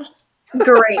still.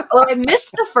 Great. Well, I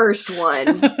missed the first one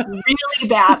really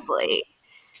badly.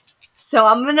 So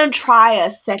I'm going to try a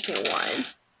second one.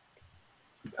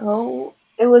 Oh,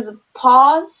 it was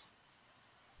pause?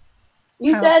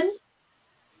 You Pounce. said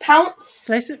pounce?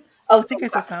 Did I say? Oh, I think I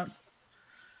said pounce.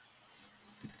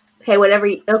 Okay, whatever.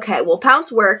 Okay, well,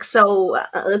 pounce works, so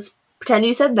let's pretend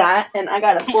you said that, and I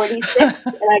got a 46, and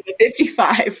I got a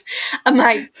 55.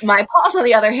 My pause, on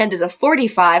the other hand, is a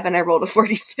 45, and I rolled a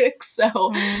 46,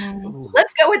 so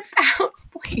let's go with pounce,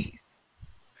 please.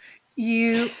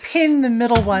 You pin the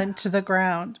middle one to the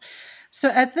ground. So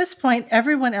at this point,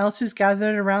 everyone else who's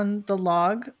gathered around the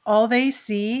log, all they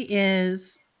see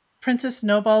is Princess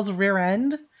Snowball's rear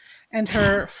end and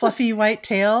her fluffy white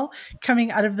tail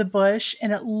coming out of the bush,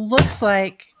 and it looks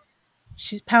like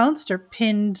she's pounced or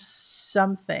pinned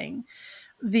something.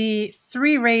 The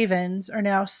 3 ravens are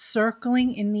now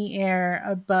circling in the air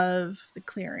above the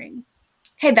clearing.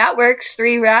 Hey, that works.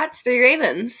 3 rats, 3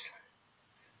 ravens.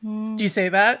 Do you say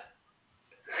that?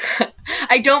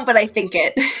 I don't, but I think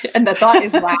it. And the thought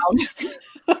is loud.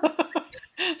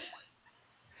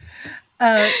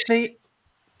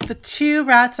 The 2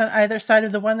 rats on either side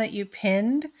of the one that you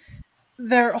pinned,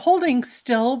 they're holding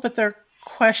still, but they're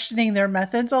questioning their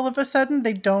methods all of a sudden.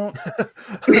 They don't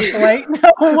quite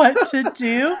know what to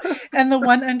do. And the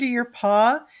one under your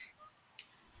paw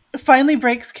finally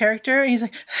breaks character, and he's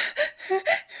like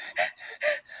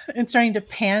and starting to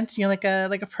pant, like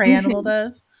a prey animal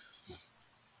does.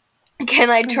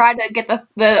 Can I try to get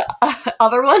the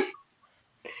other one?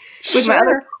 With Sure. my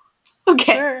other...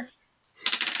 Okay. Sure.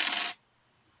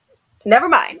 Never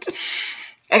mind.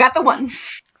 I got the one.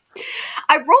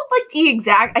 I rolled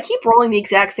I keep rolling the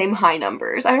exact same high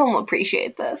numbers. I don't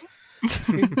appreciate this.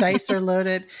 Your dice are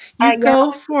loaded. You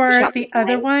go for the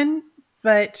other one.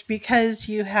 but because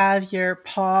you have your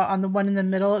paw on the one in the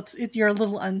middle, you're a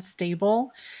little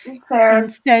unstable. Fair.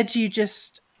 Instead, you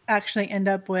just actually end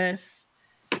up with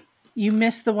you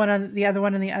miss the one on the other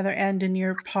one on the other end, and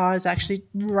your paw is actually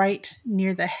right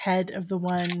near the head of the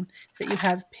one that you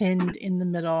have pinned in the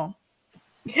middle.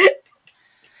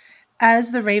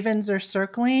 As the ravens are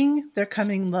circling, they're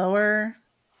coming lower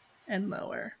and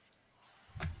lower.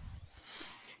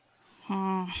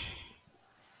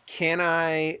 Can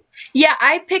I? Yeah,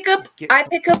 I pick up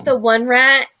the one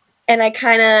rat, and I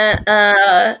kind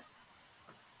of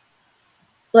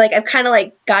like I've kind of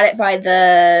like got it by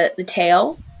the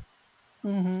tail,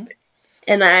 Mm-hmm.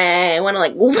 and I want to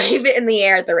like wave it in the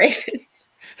air at the ravens.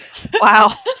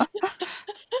 Wow.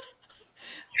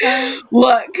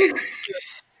 Look, Do you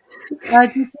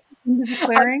take it into the I'm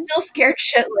clearing? still scared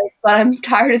shitless, but I'm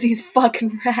tired of these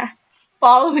fucking rats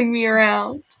following me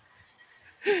around.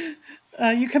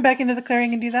 You come back into the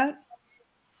clearing and do that?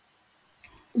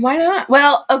 Why not?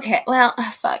 Well, okay. Well,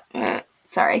 fuck.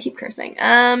 Sorry, I keep cursing.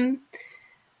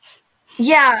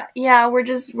 Yeah. We're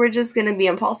just gonna be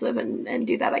impulsive and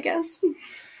do that, I guess.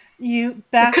 You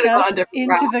back could've gone up a different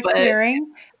into route, the but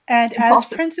clearing, and as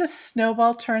impulsive. Princess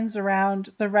Snowball turns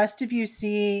around, the rest of you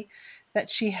see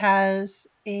that she has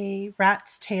a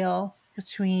rat's tail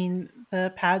between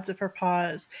the pads of her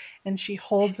paws, and she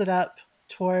holds it up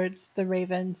towards the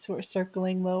ravens who are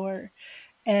circling lower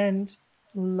and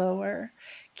lower.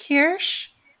 Kirsch,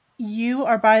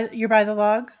 you're by the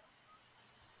log.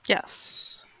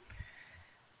 Yes.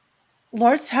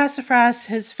 Lord Sassafras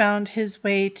has found his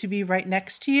way to be right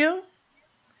next to you,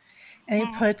 and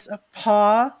he puts a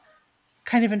paw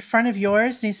kind of in front of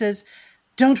yours, and he says,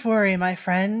 "Don't worry, my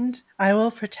friend. I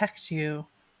will protect you."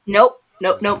 Nope.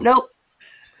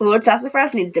 Lord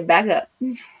Sassafras needs to back up.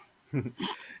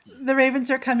 The ravens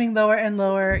are coming lower and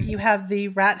lower. You have the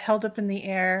rat held up in the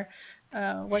air.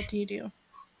 What do you do?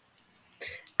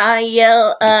 I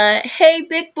yell, "Hey,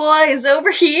 big boys,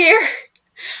 over here!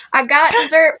 I got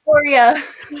dessert for you.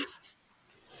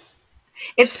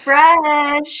 It's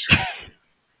fresh."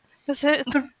 Is it?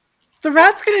 The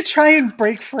rat's going to try and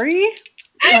break free.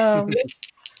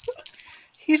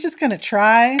 He's just going to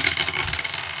try.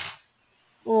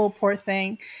 Oh, poor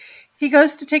thing. He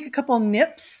goes to take a couple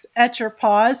nips at your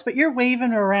paws, but you're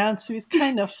waving around, so he's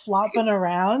kind of flopping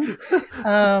around.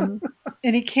 And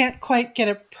he can't quite get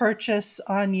a purchase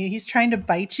on you. He's trying to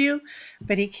bite you,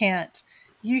 but he can't.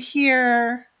 You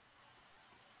hear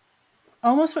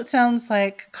almost what sounds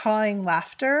like cawing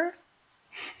laughter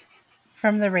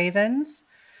from the ravens.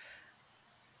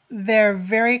 They're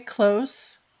very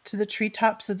close to the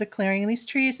treetops of the clearing. These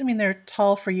trees, I mean, they're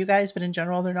tall for you guys, but in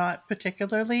general, they're not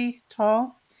particularly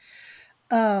tall.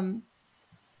 All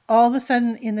of a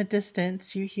sudden, in the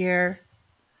distance, you hear,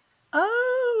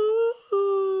 "Oh,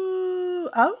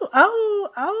 oh, oh,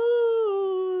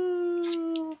 oh."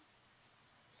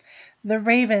 The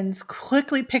ravens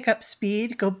quickly pick up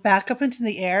speed, go back up into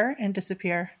the air, and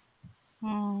disappear.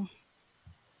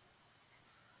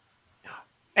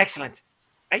 Excellent.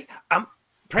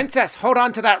 Princess, hold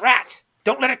on to that rat.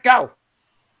 Don't let it go.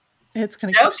 It's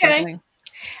going to keep Okay. struggling.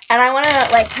 And I want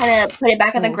to like kind of put it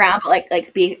back on the ground, but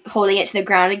like be holding it to the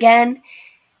ground again.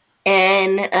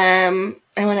 And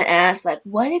I want to ask, like,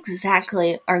 what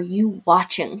exactly are you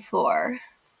watching for?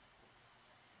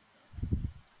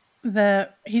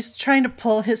 He's trying to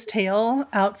pull his tail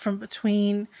out from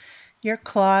between your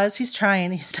claws. He's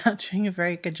trying. He's not doing a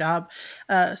very good job.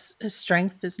 His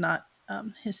strength is not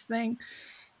his thing.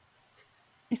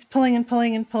 He's pulling and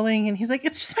pulling and pulling, and he's like,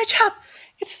 "It's just my job.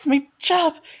 It's just my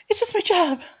job. It's just my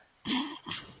job."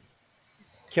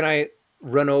 Can I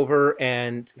run over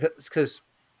and because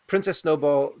Princess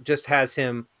Snowball just has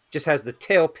the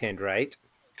tail pinned, right?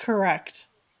 Correct.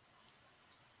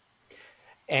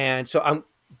 And so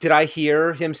did I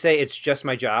hear him say it's just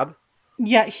my job?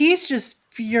 Yeah, he's just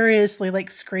furiously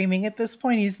like screaming at this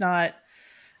point. He's not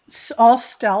all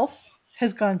stealth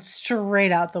has gone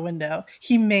straight out the window.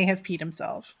 He may have peed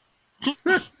himself.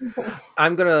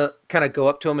 I'm going to kind of go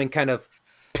up to him and kind of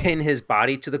pin his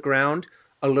body to the ground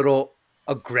a little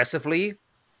aggressively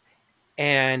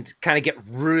and kind of get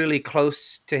really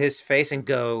close to his face and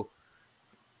go,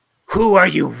 "Who are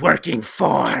you working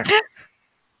for?"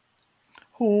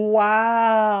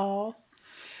 Wow.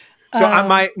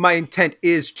 So my intent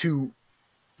is to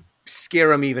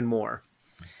scare him even more.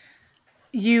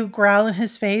 You growl in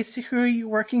his face, "Who are you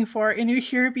working for?" And you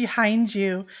hear behind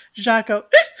you Jacques go,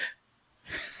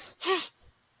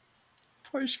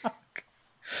 poor Jacques.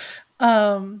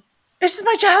 "It's just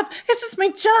my job. It's just my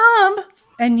job."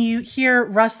 And you hear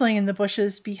rustling in the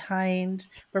bushes behind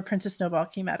where Princess Snowball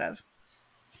came out of.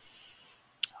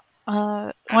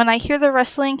 When I hear the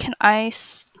rustling, can I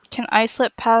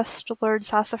slip past Lord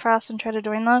Sassafras and try to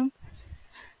join them?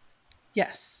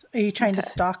 Yes. Are you trying to Okay.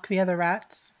 stalk the other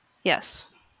rats? Yes.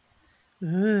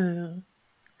 Ooh.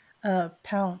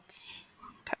 Pounce.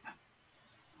 Okay.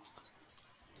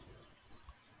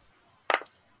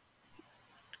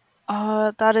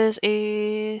 That is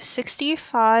a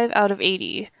 65 out of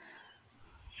 80.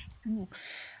 Ooh.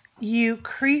 You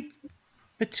creep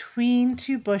between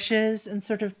two bushes and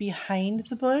sort of behind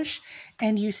the bush,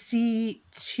 and you see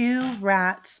two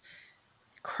rats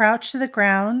crouch to the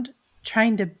ground,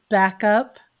 trying to back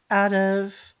up out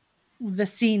of the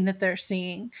scene that they're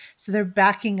seeing. So they're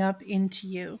backing up into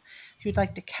you. If you'd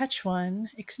like to catch one,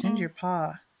 extend your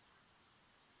paw.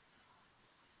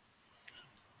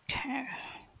 Okay.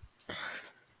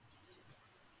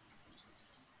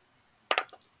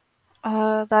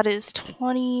 That is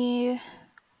 29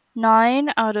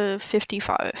 out of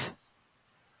 55.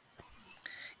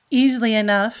 Easily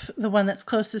enough, the one that's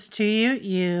closest to you,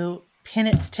 you pin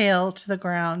its tail to the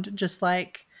ground, just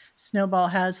like Snowball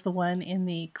has the one in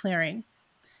the clearing.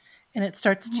 And it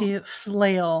starts to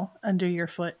flail under your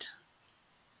foot.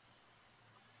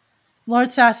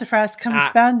 Lord Sassafras comes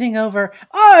bounding over.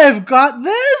 I've got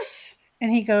this!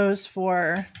 And he goes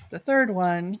for the third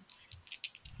one.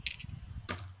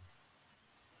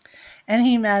 And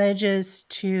he manages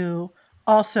to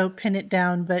also pin it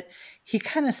down, but he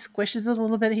kind of squishes it a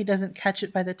little bit. He doesn't catch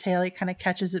it by the tail. He kind of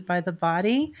catches it by the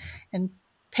body and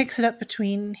picks it up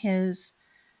between his.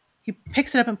 He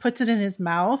picks it up and puts it in his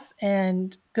mouth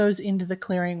and goes into the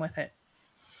clearing with it.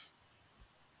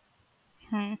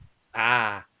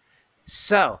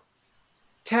 So,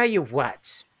 tell you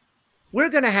what, we're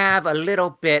going to have a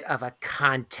little bit of a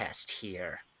contest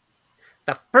here.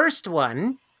 The first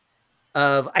one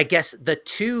of, I guess, the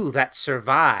two that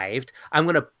survived, I'm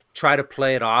going to try to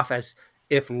play it off as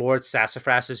if Lord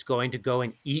Sassafras is going to go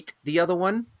and eat the other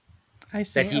one I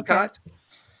see. that he caught.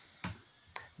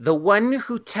 The one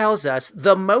who tells us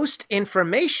the most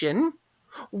information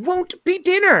won't be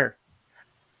dinner.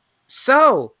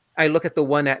 So, I look at the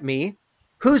one at me.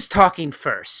 Who's talking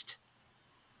first?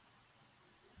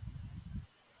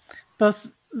 Both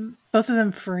of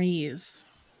them freeze.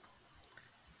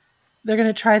 They're going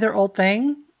to try their old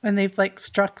thing, and they've like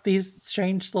struck these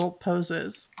strange little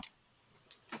poses.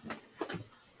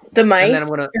 The mice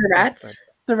or the rats?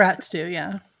 The rats do,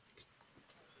 yeah.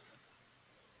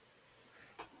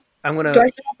 I'm gonna. Do I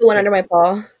still have the one under my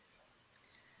paw?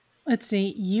 Let's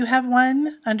see. You have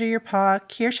one under your paw.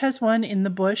 Kirsch has one in the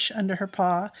bush under her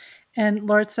paw, and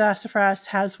Lord Sassafras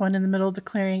has one in the middle of the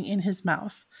clearing in his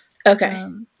mouth. Okay.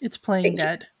 It's playing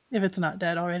dead, if it's not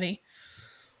dead already.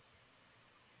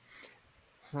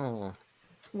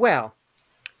 Well,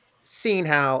 seeing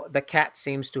how the cat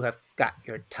seems to have got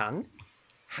your tongue,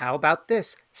 how about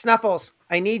this? Snuffles,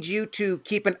 I need you to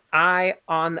keep an eye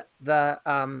on the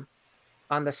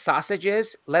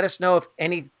sausages. Let us know if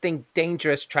anything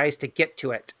dangerous tries to get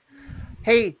to it.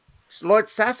 Hey, Lord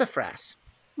Sassafras,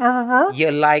 are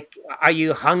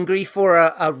you hungry for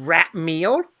a rat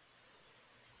meal?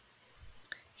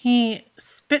 He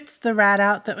spits the rat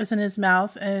out that was in his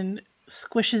mouth and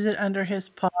squishes it under his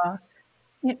paw.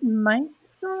 It might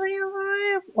still be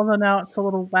alive, although now it's a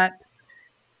little wet.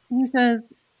 He says,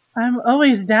 I'm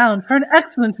always down for an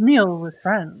excellent meal with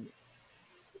friends.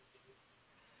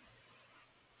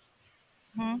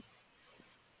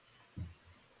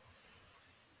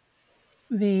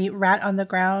 The rat on the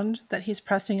ground that he's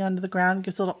pressing onto the ground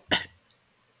gives a little.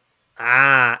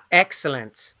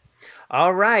 Excellent.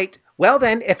 All right. Well,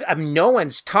 then, if no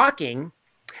one's talking,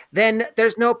 then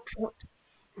there's no point.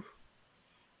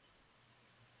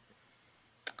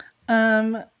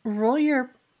 Roll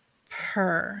your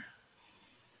purr.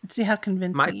 Let's see how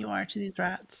convincing you are to these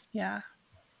rats. Yeah.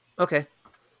 Okay.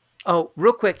 Oh,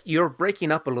 real quick, you're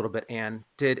breaking up a little bit, Anne.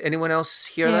 Did anyone else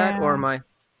hear that, or am I?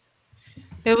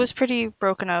 It was pretty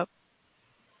broken up.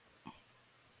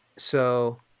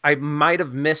 So I might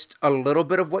have missed a little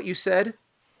bit of what you said.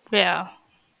 Yeah.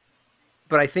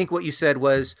 But I think what you said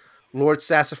was Lord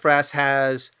Sassafras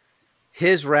has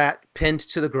his rat pinned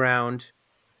to the ground,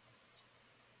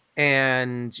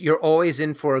 and you're always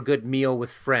in for a good meal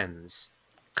with friends.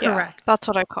 Correct. Yeah, that's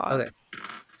what I caught. Okay.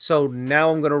 So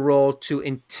now I'm going to roll to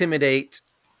intimidate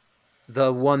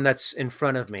the one that's in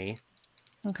front of me.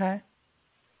 Okay.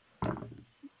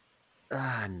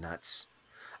 Nuts.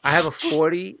 I have a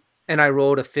 40 and I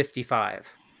rolled a 55.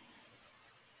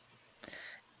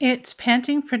 It's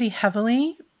panting pretty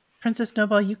heavily. Princess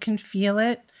Snowball, you can feel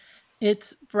it.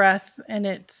 Its breath and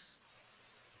its.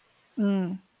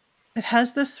 It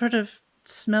has this sort of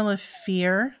smell of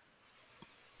fear.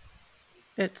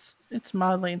 It's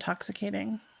mildly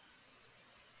intoxicating.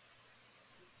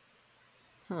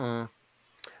 Oh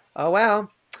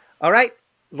well. All right,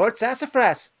 Lord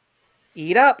Sassafras,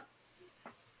 eat up.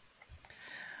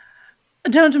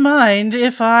 Don't mind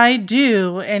if I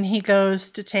do. And he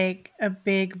goes to take a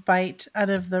big bite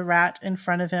out of the rat in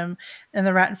front of him, and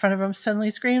the rat in front of him suddenly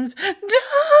screams, "No!"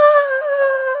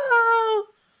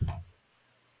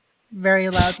 very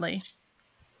loudly.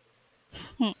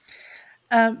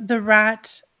 The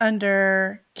rat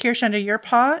under Kirsch under your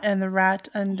paw and the rat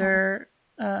under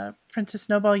Princess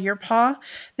Snowball your paw,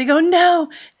 they go, "No,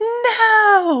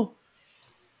 no!"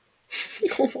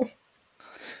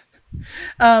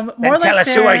 More Then tell like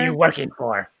us, who are you working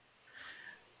for?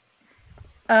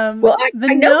 Well, I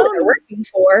know who they're working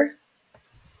for.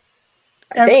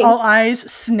 I think. All eyes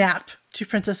snap to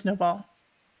Princess Snowball.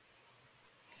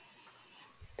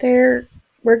 They're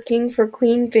working for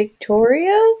Queen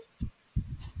Victoria?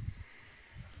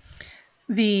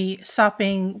 The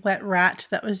sopping wet rat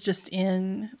that was just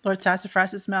in Lord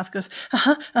Sassafras's mouth goes,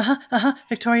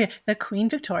 Victoria, the Queen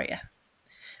Victoria.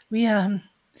 We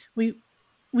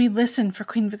listen for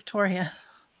Queen Victoria.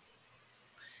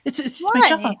 It's my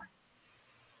job.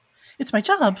 It's my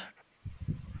job.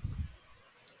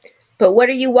 But what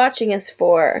are you watching us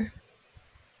for?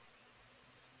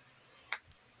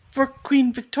 For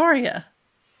Queen Victoria.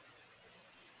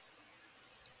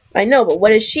 I know, but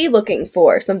what is she looking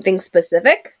for? Something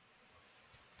specific?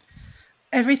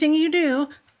 Everything you do.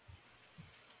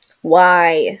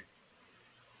 Why?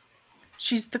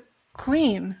 She's the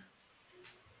queen.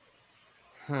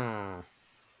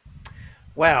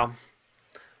 Well,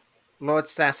 Lord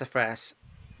Sassafras,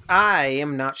 I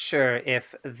am not sure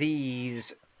if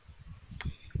these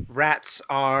rats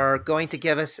are going to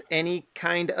give us any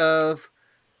kind of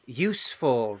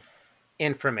useful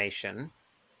information.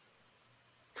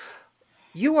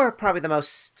 You are probably the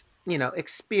most,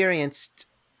 experienced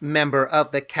member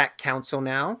of the Cat Council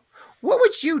now. What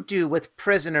would you do with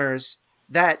prisoners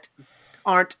that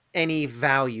aren't any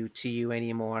value to you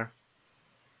anymore?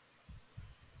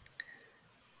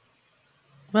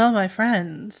 Well, my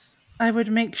friends, I would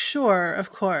make sure,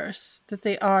 of course, that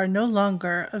they are no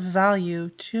longer of value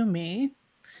to me.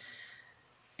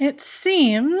 It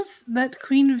seems that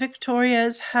Queen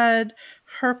Victoria's had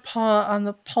her paw on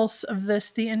the pulse of this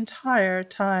the entire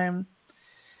time.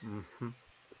 Mm-hmm.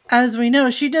 As we know,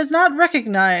 she does not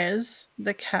recognize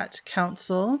the Cat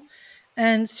Council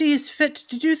and sees fit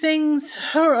to do things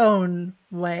her own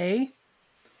way.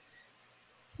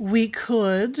 We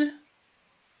could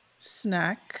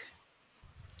snack.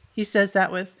 He says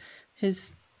that with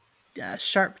his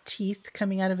sharp teeth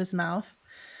coming out of his mouth.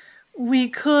 We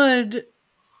could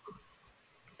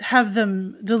have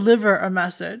them deliver a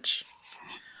message,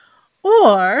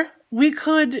 or we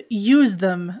could use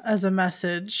them as a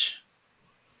message.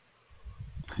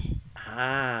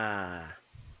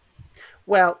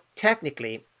 Well,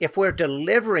 technically, if they're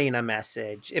delivering a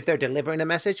message,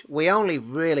 we only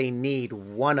really need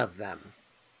one of them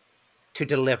to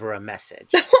deliver a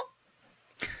message.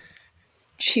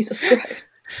 Jesus Christ.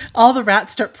 All the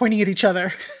rats start pointing at each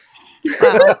other.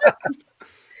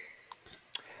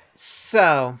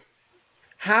 So,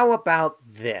 how about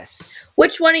this?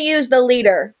 Which one of you is the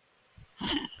leader?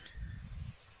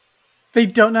 They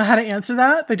don't know how to answer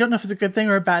that. They don't know if it's a good thing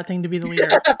or a bad thing to be the leader.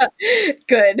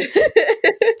 Good.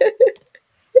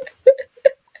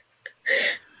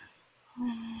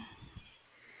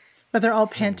 But they're all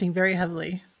panting very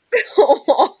heavily.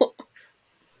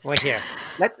 Well, here,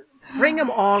 let's bring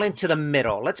them all into the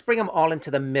middle. Let's bring them all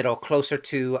into the middle, closer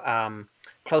to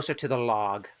the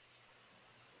log.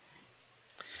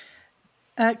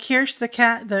 Kirsch,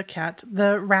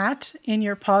 the rat in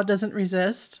your paw doesn't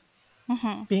resist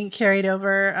being carried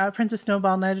over. Princess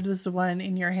Snowball, neither does the one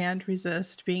in your hand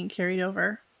resist being carried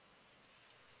over.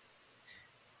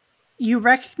 You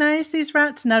recognize these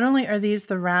rats. Not only are these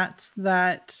the rats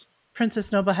that Princess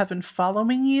Snowball have been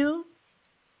following you,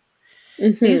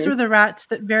 these were the rats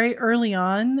that very early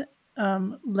on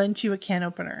lent you a can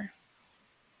opener.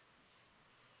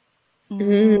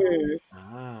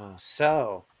 Oh,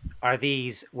 so are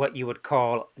these what you would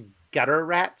call gutter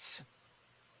rats?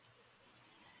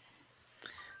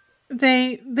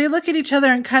 They look at each other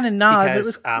and kind of nod.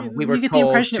 Because but we were you get told the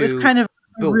impression to it was kind of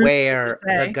beware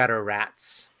the gutter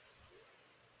rats.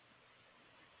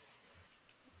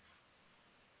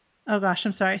 Oh gosh,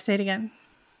 I'm sorry. Say it again.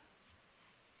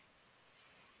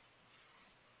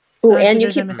 Oh, and you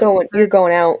keep going. You're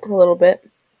going out a little bit.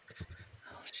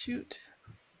 Oh, shoot.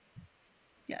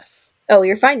 Yes. Oh,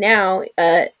 you're fine now.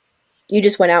 You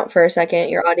just went out for a second,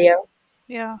 your audio.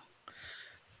 Yeah.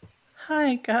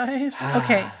 Hi, guys.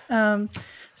 Okay.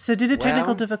 So due to technical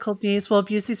Well, difficulties, we'll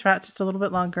abuse these rats just a little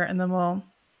bit longer, and then we'll.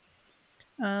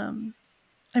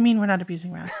 I mean, we're not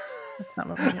abusing rats. That's not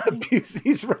what we're doing. abuse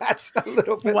these rats a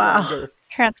little bit Wow. longer.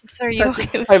 Francis, are you That okay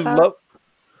just- with I that? love.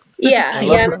 Yeah, came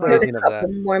love yeah, out the I'm wrong. good phrasing a of that.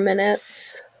 couple more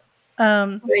minutes.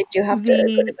 Um, I do have to go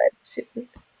to the bed soon.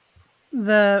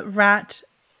 the rat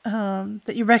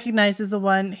that you recognize is the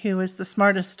one who is the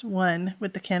smartest one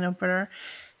with the can opener.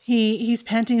 He's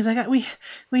panting. He's like,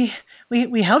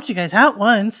 we helped you guys out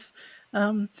once.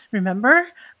 Remember?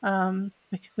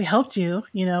 We helped you,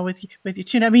 with your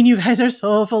tuna. I mean, you guys are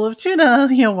so full of tuna.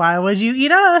 Why would you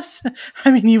eat us?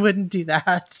 I mean, you wouldn't do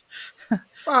that.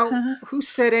 Well, who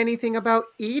said anything about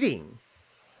eating?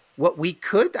 What we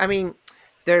could? I mean,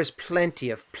 there's plenty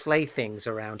of playthings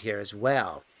around here as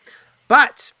well.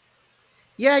 But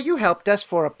yeah, you helped us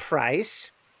for a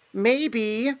price.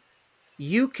 Maybe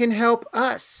you can help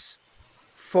us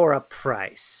for a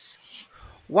price.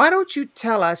 Why don't you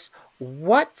tell us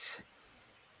what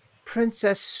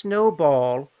Princess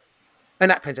Snowball,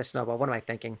 not Princess Snowball, what am I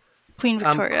thinking? Queen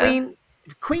Victoria.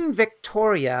 Queen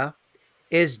Victoria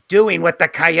is doing with the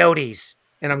coyotes.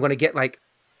 And I'm going to get like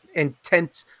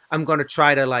intense. I'm going to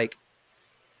try to like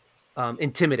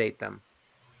intimidate them.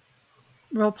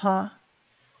 Roll paw.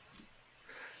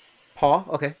 Paw?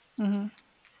 Okay. Hmm.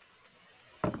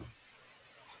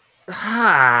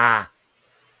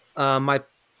 My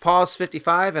paw's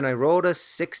 55 and I rolled a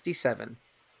 67.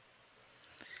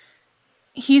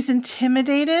 He's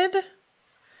intimidated,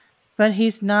 but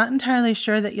he's not entirely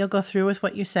sure that you'll go through with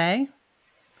what you say.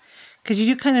 Because you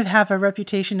do kind of have a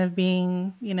reputation of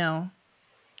being,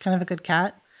 kind of a good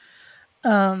cat.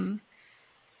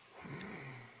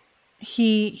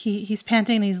 He's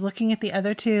panting and he's looking at the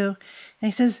other two, and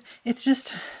he says, it's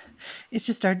just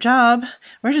our job.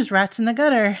 We're just rats in the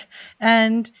gutter.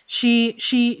 And she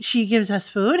gives us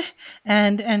food,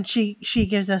 and she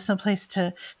gives us some place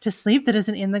to sleep that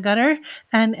isn't in the gutter.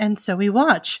 And so we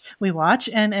watch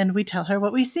and we tell her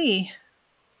what we see.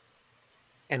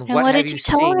 And And what what have did you you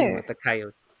tell seen her? with the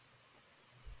coyote?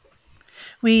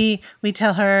 We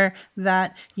tell her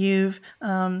that you've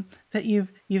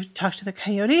talked to the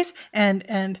coyotes,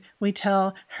 and we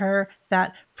tell her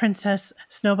that Princess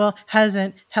Snowball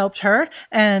hasn't helped her,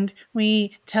 and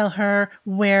we tell her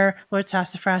where Lord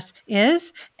Sassafras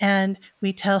is, and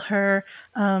we tell her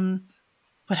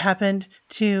what happened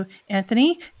to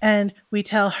Anthony, and we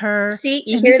tell her See,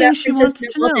 you hear anything that? she Princess wants to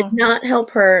Snowball know. did not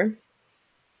help her.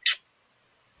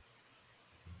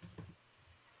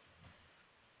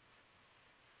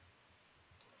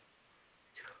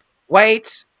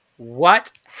 Wait,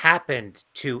 what happened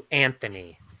to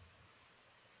Anthony?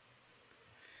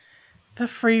 The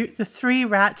three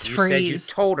rats You said you freeze.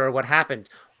 told her what happened.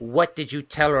 What did you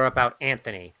tell her about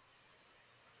Anthony?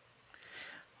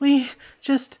 We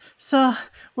just saw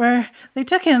where they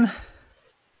took him.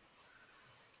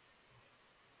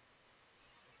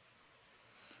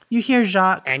 You hear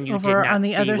Jacques And you did over on not the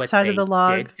see other what side of they the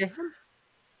log. did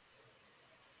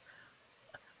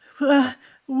to him?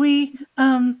 We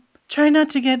try not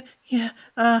to get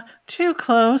too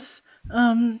close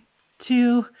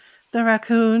to the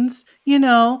raccoons,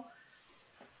 And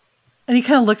he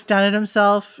kind of looks down at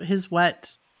himself, his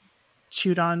wet,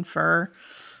 chewed on fur.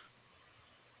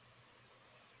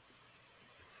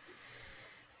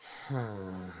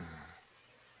 You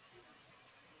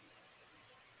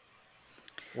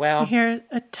Well, hear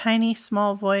a tiny,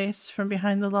 small voice from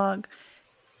behind the log,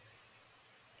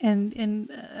 and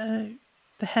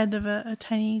the head of a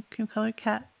tiny cream-colored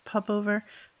cat pop over.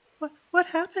 What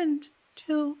happened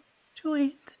to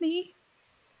Anthony?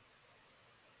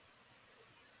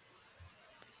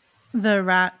 The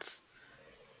rats,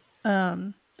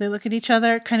 they look at each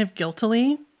other kind of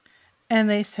guiltily, and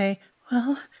they say,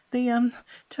 well, they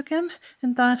took him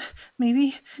and thought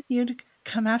maybe you'd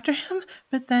come after him,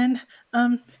 but then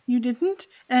you didn't,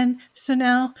 and so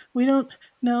now we don't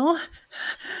know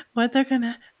what they're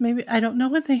gonna, maybe, I don't know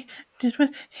what they did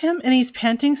with him. And he's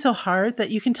panting so hard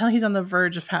that you can tell he's on the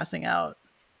verge of passing out.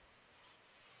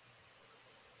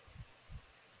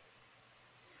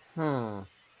 all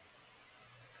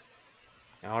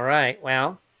right.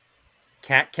 Well,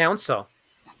 Cat Council.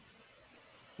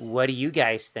 What do you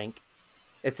guys think?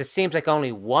 It just seems like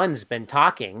only one's been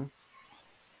talking.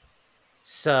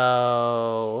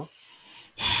 So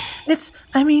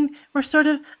We're sort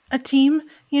of a team,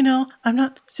 I'm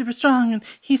not super strong and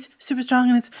he's super strong,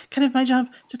 and it's kind of my job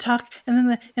to talk,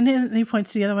 and then he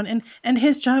points to the other one, and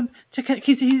his job to,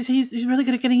 he's really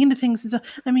good at getting into things, and so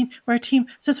we're a team,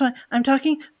 so that's why I'm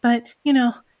talking, but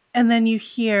and then you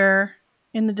hear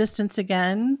in the distance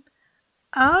again,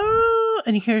 oh. oh,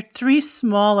 and you hear 3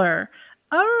 smaller,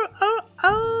 oh, oh,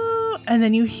 oh, and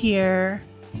then you hear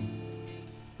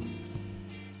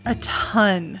a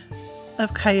ton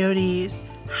of coyotes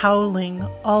howling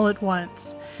all at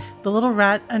once. The little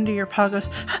rat under your paw goes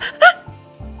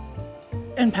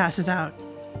and passes out.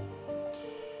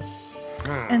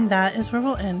 And that is where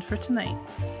we'll end for tonight.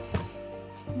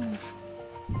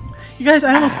 You guys,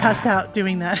 I almost passed out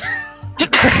doing that.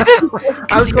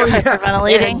 I was going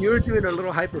hyperventilating. You were doing a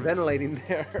little hyperventilating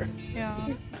there.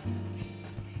 Yeah.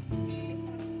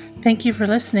 Thank you for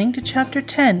listening to Chapter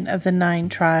 10 of the 9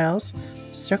 Trials,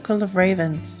 Circle of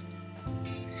Ravens.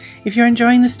 If you're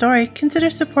enjoying the story, consider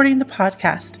supporting the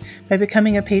podcast by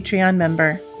becoming a Patreon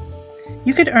member.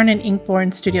 You could earn an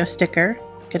Inkborn Studio sticker,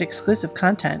 get exclusive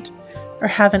content, or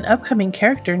have an upcoming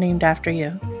character named after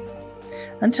you.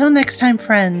 Until next time,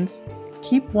 friends,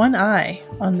 keep one eye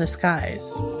on the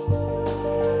skies.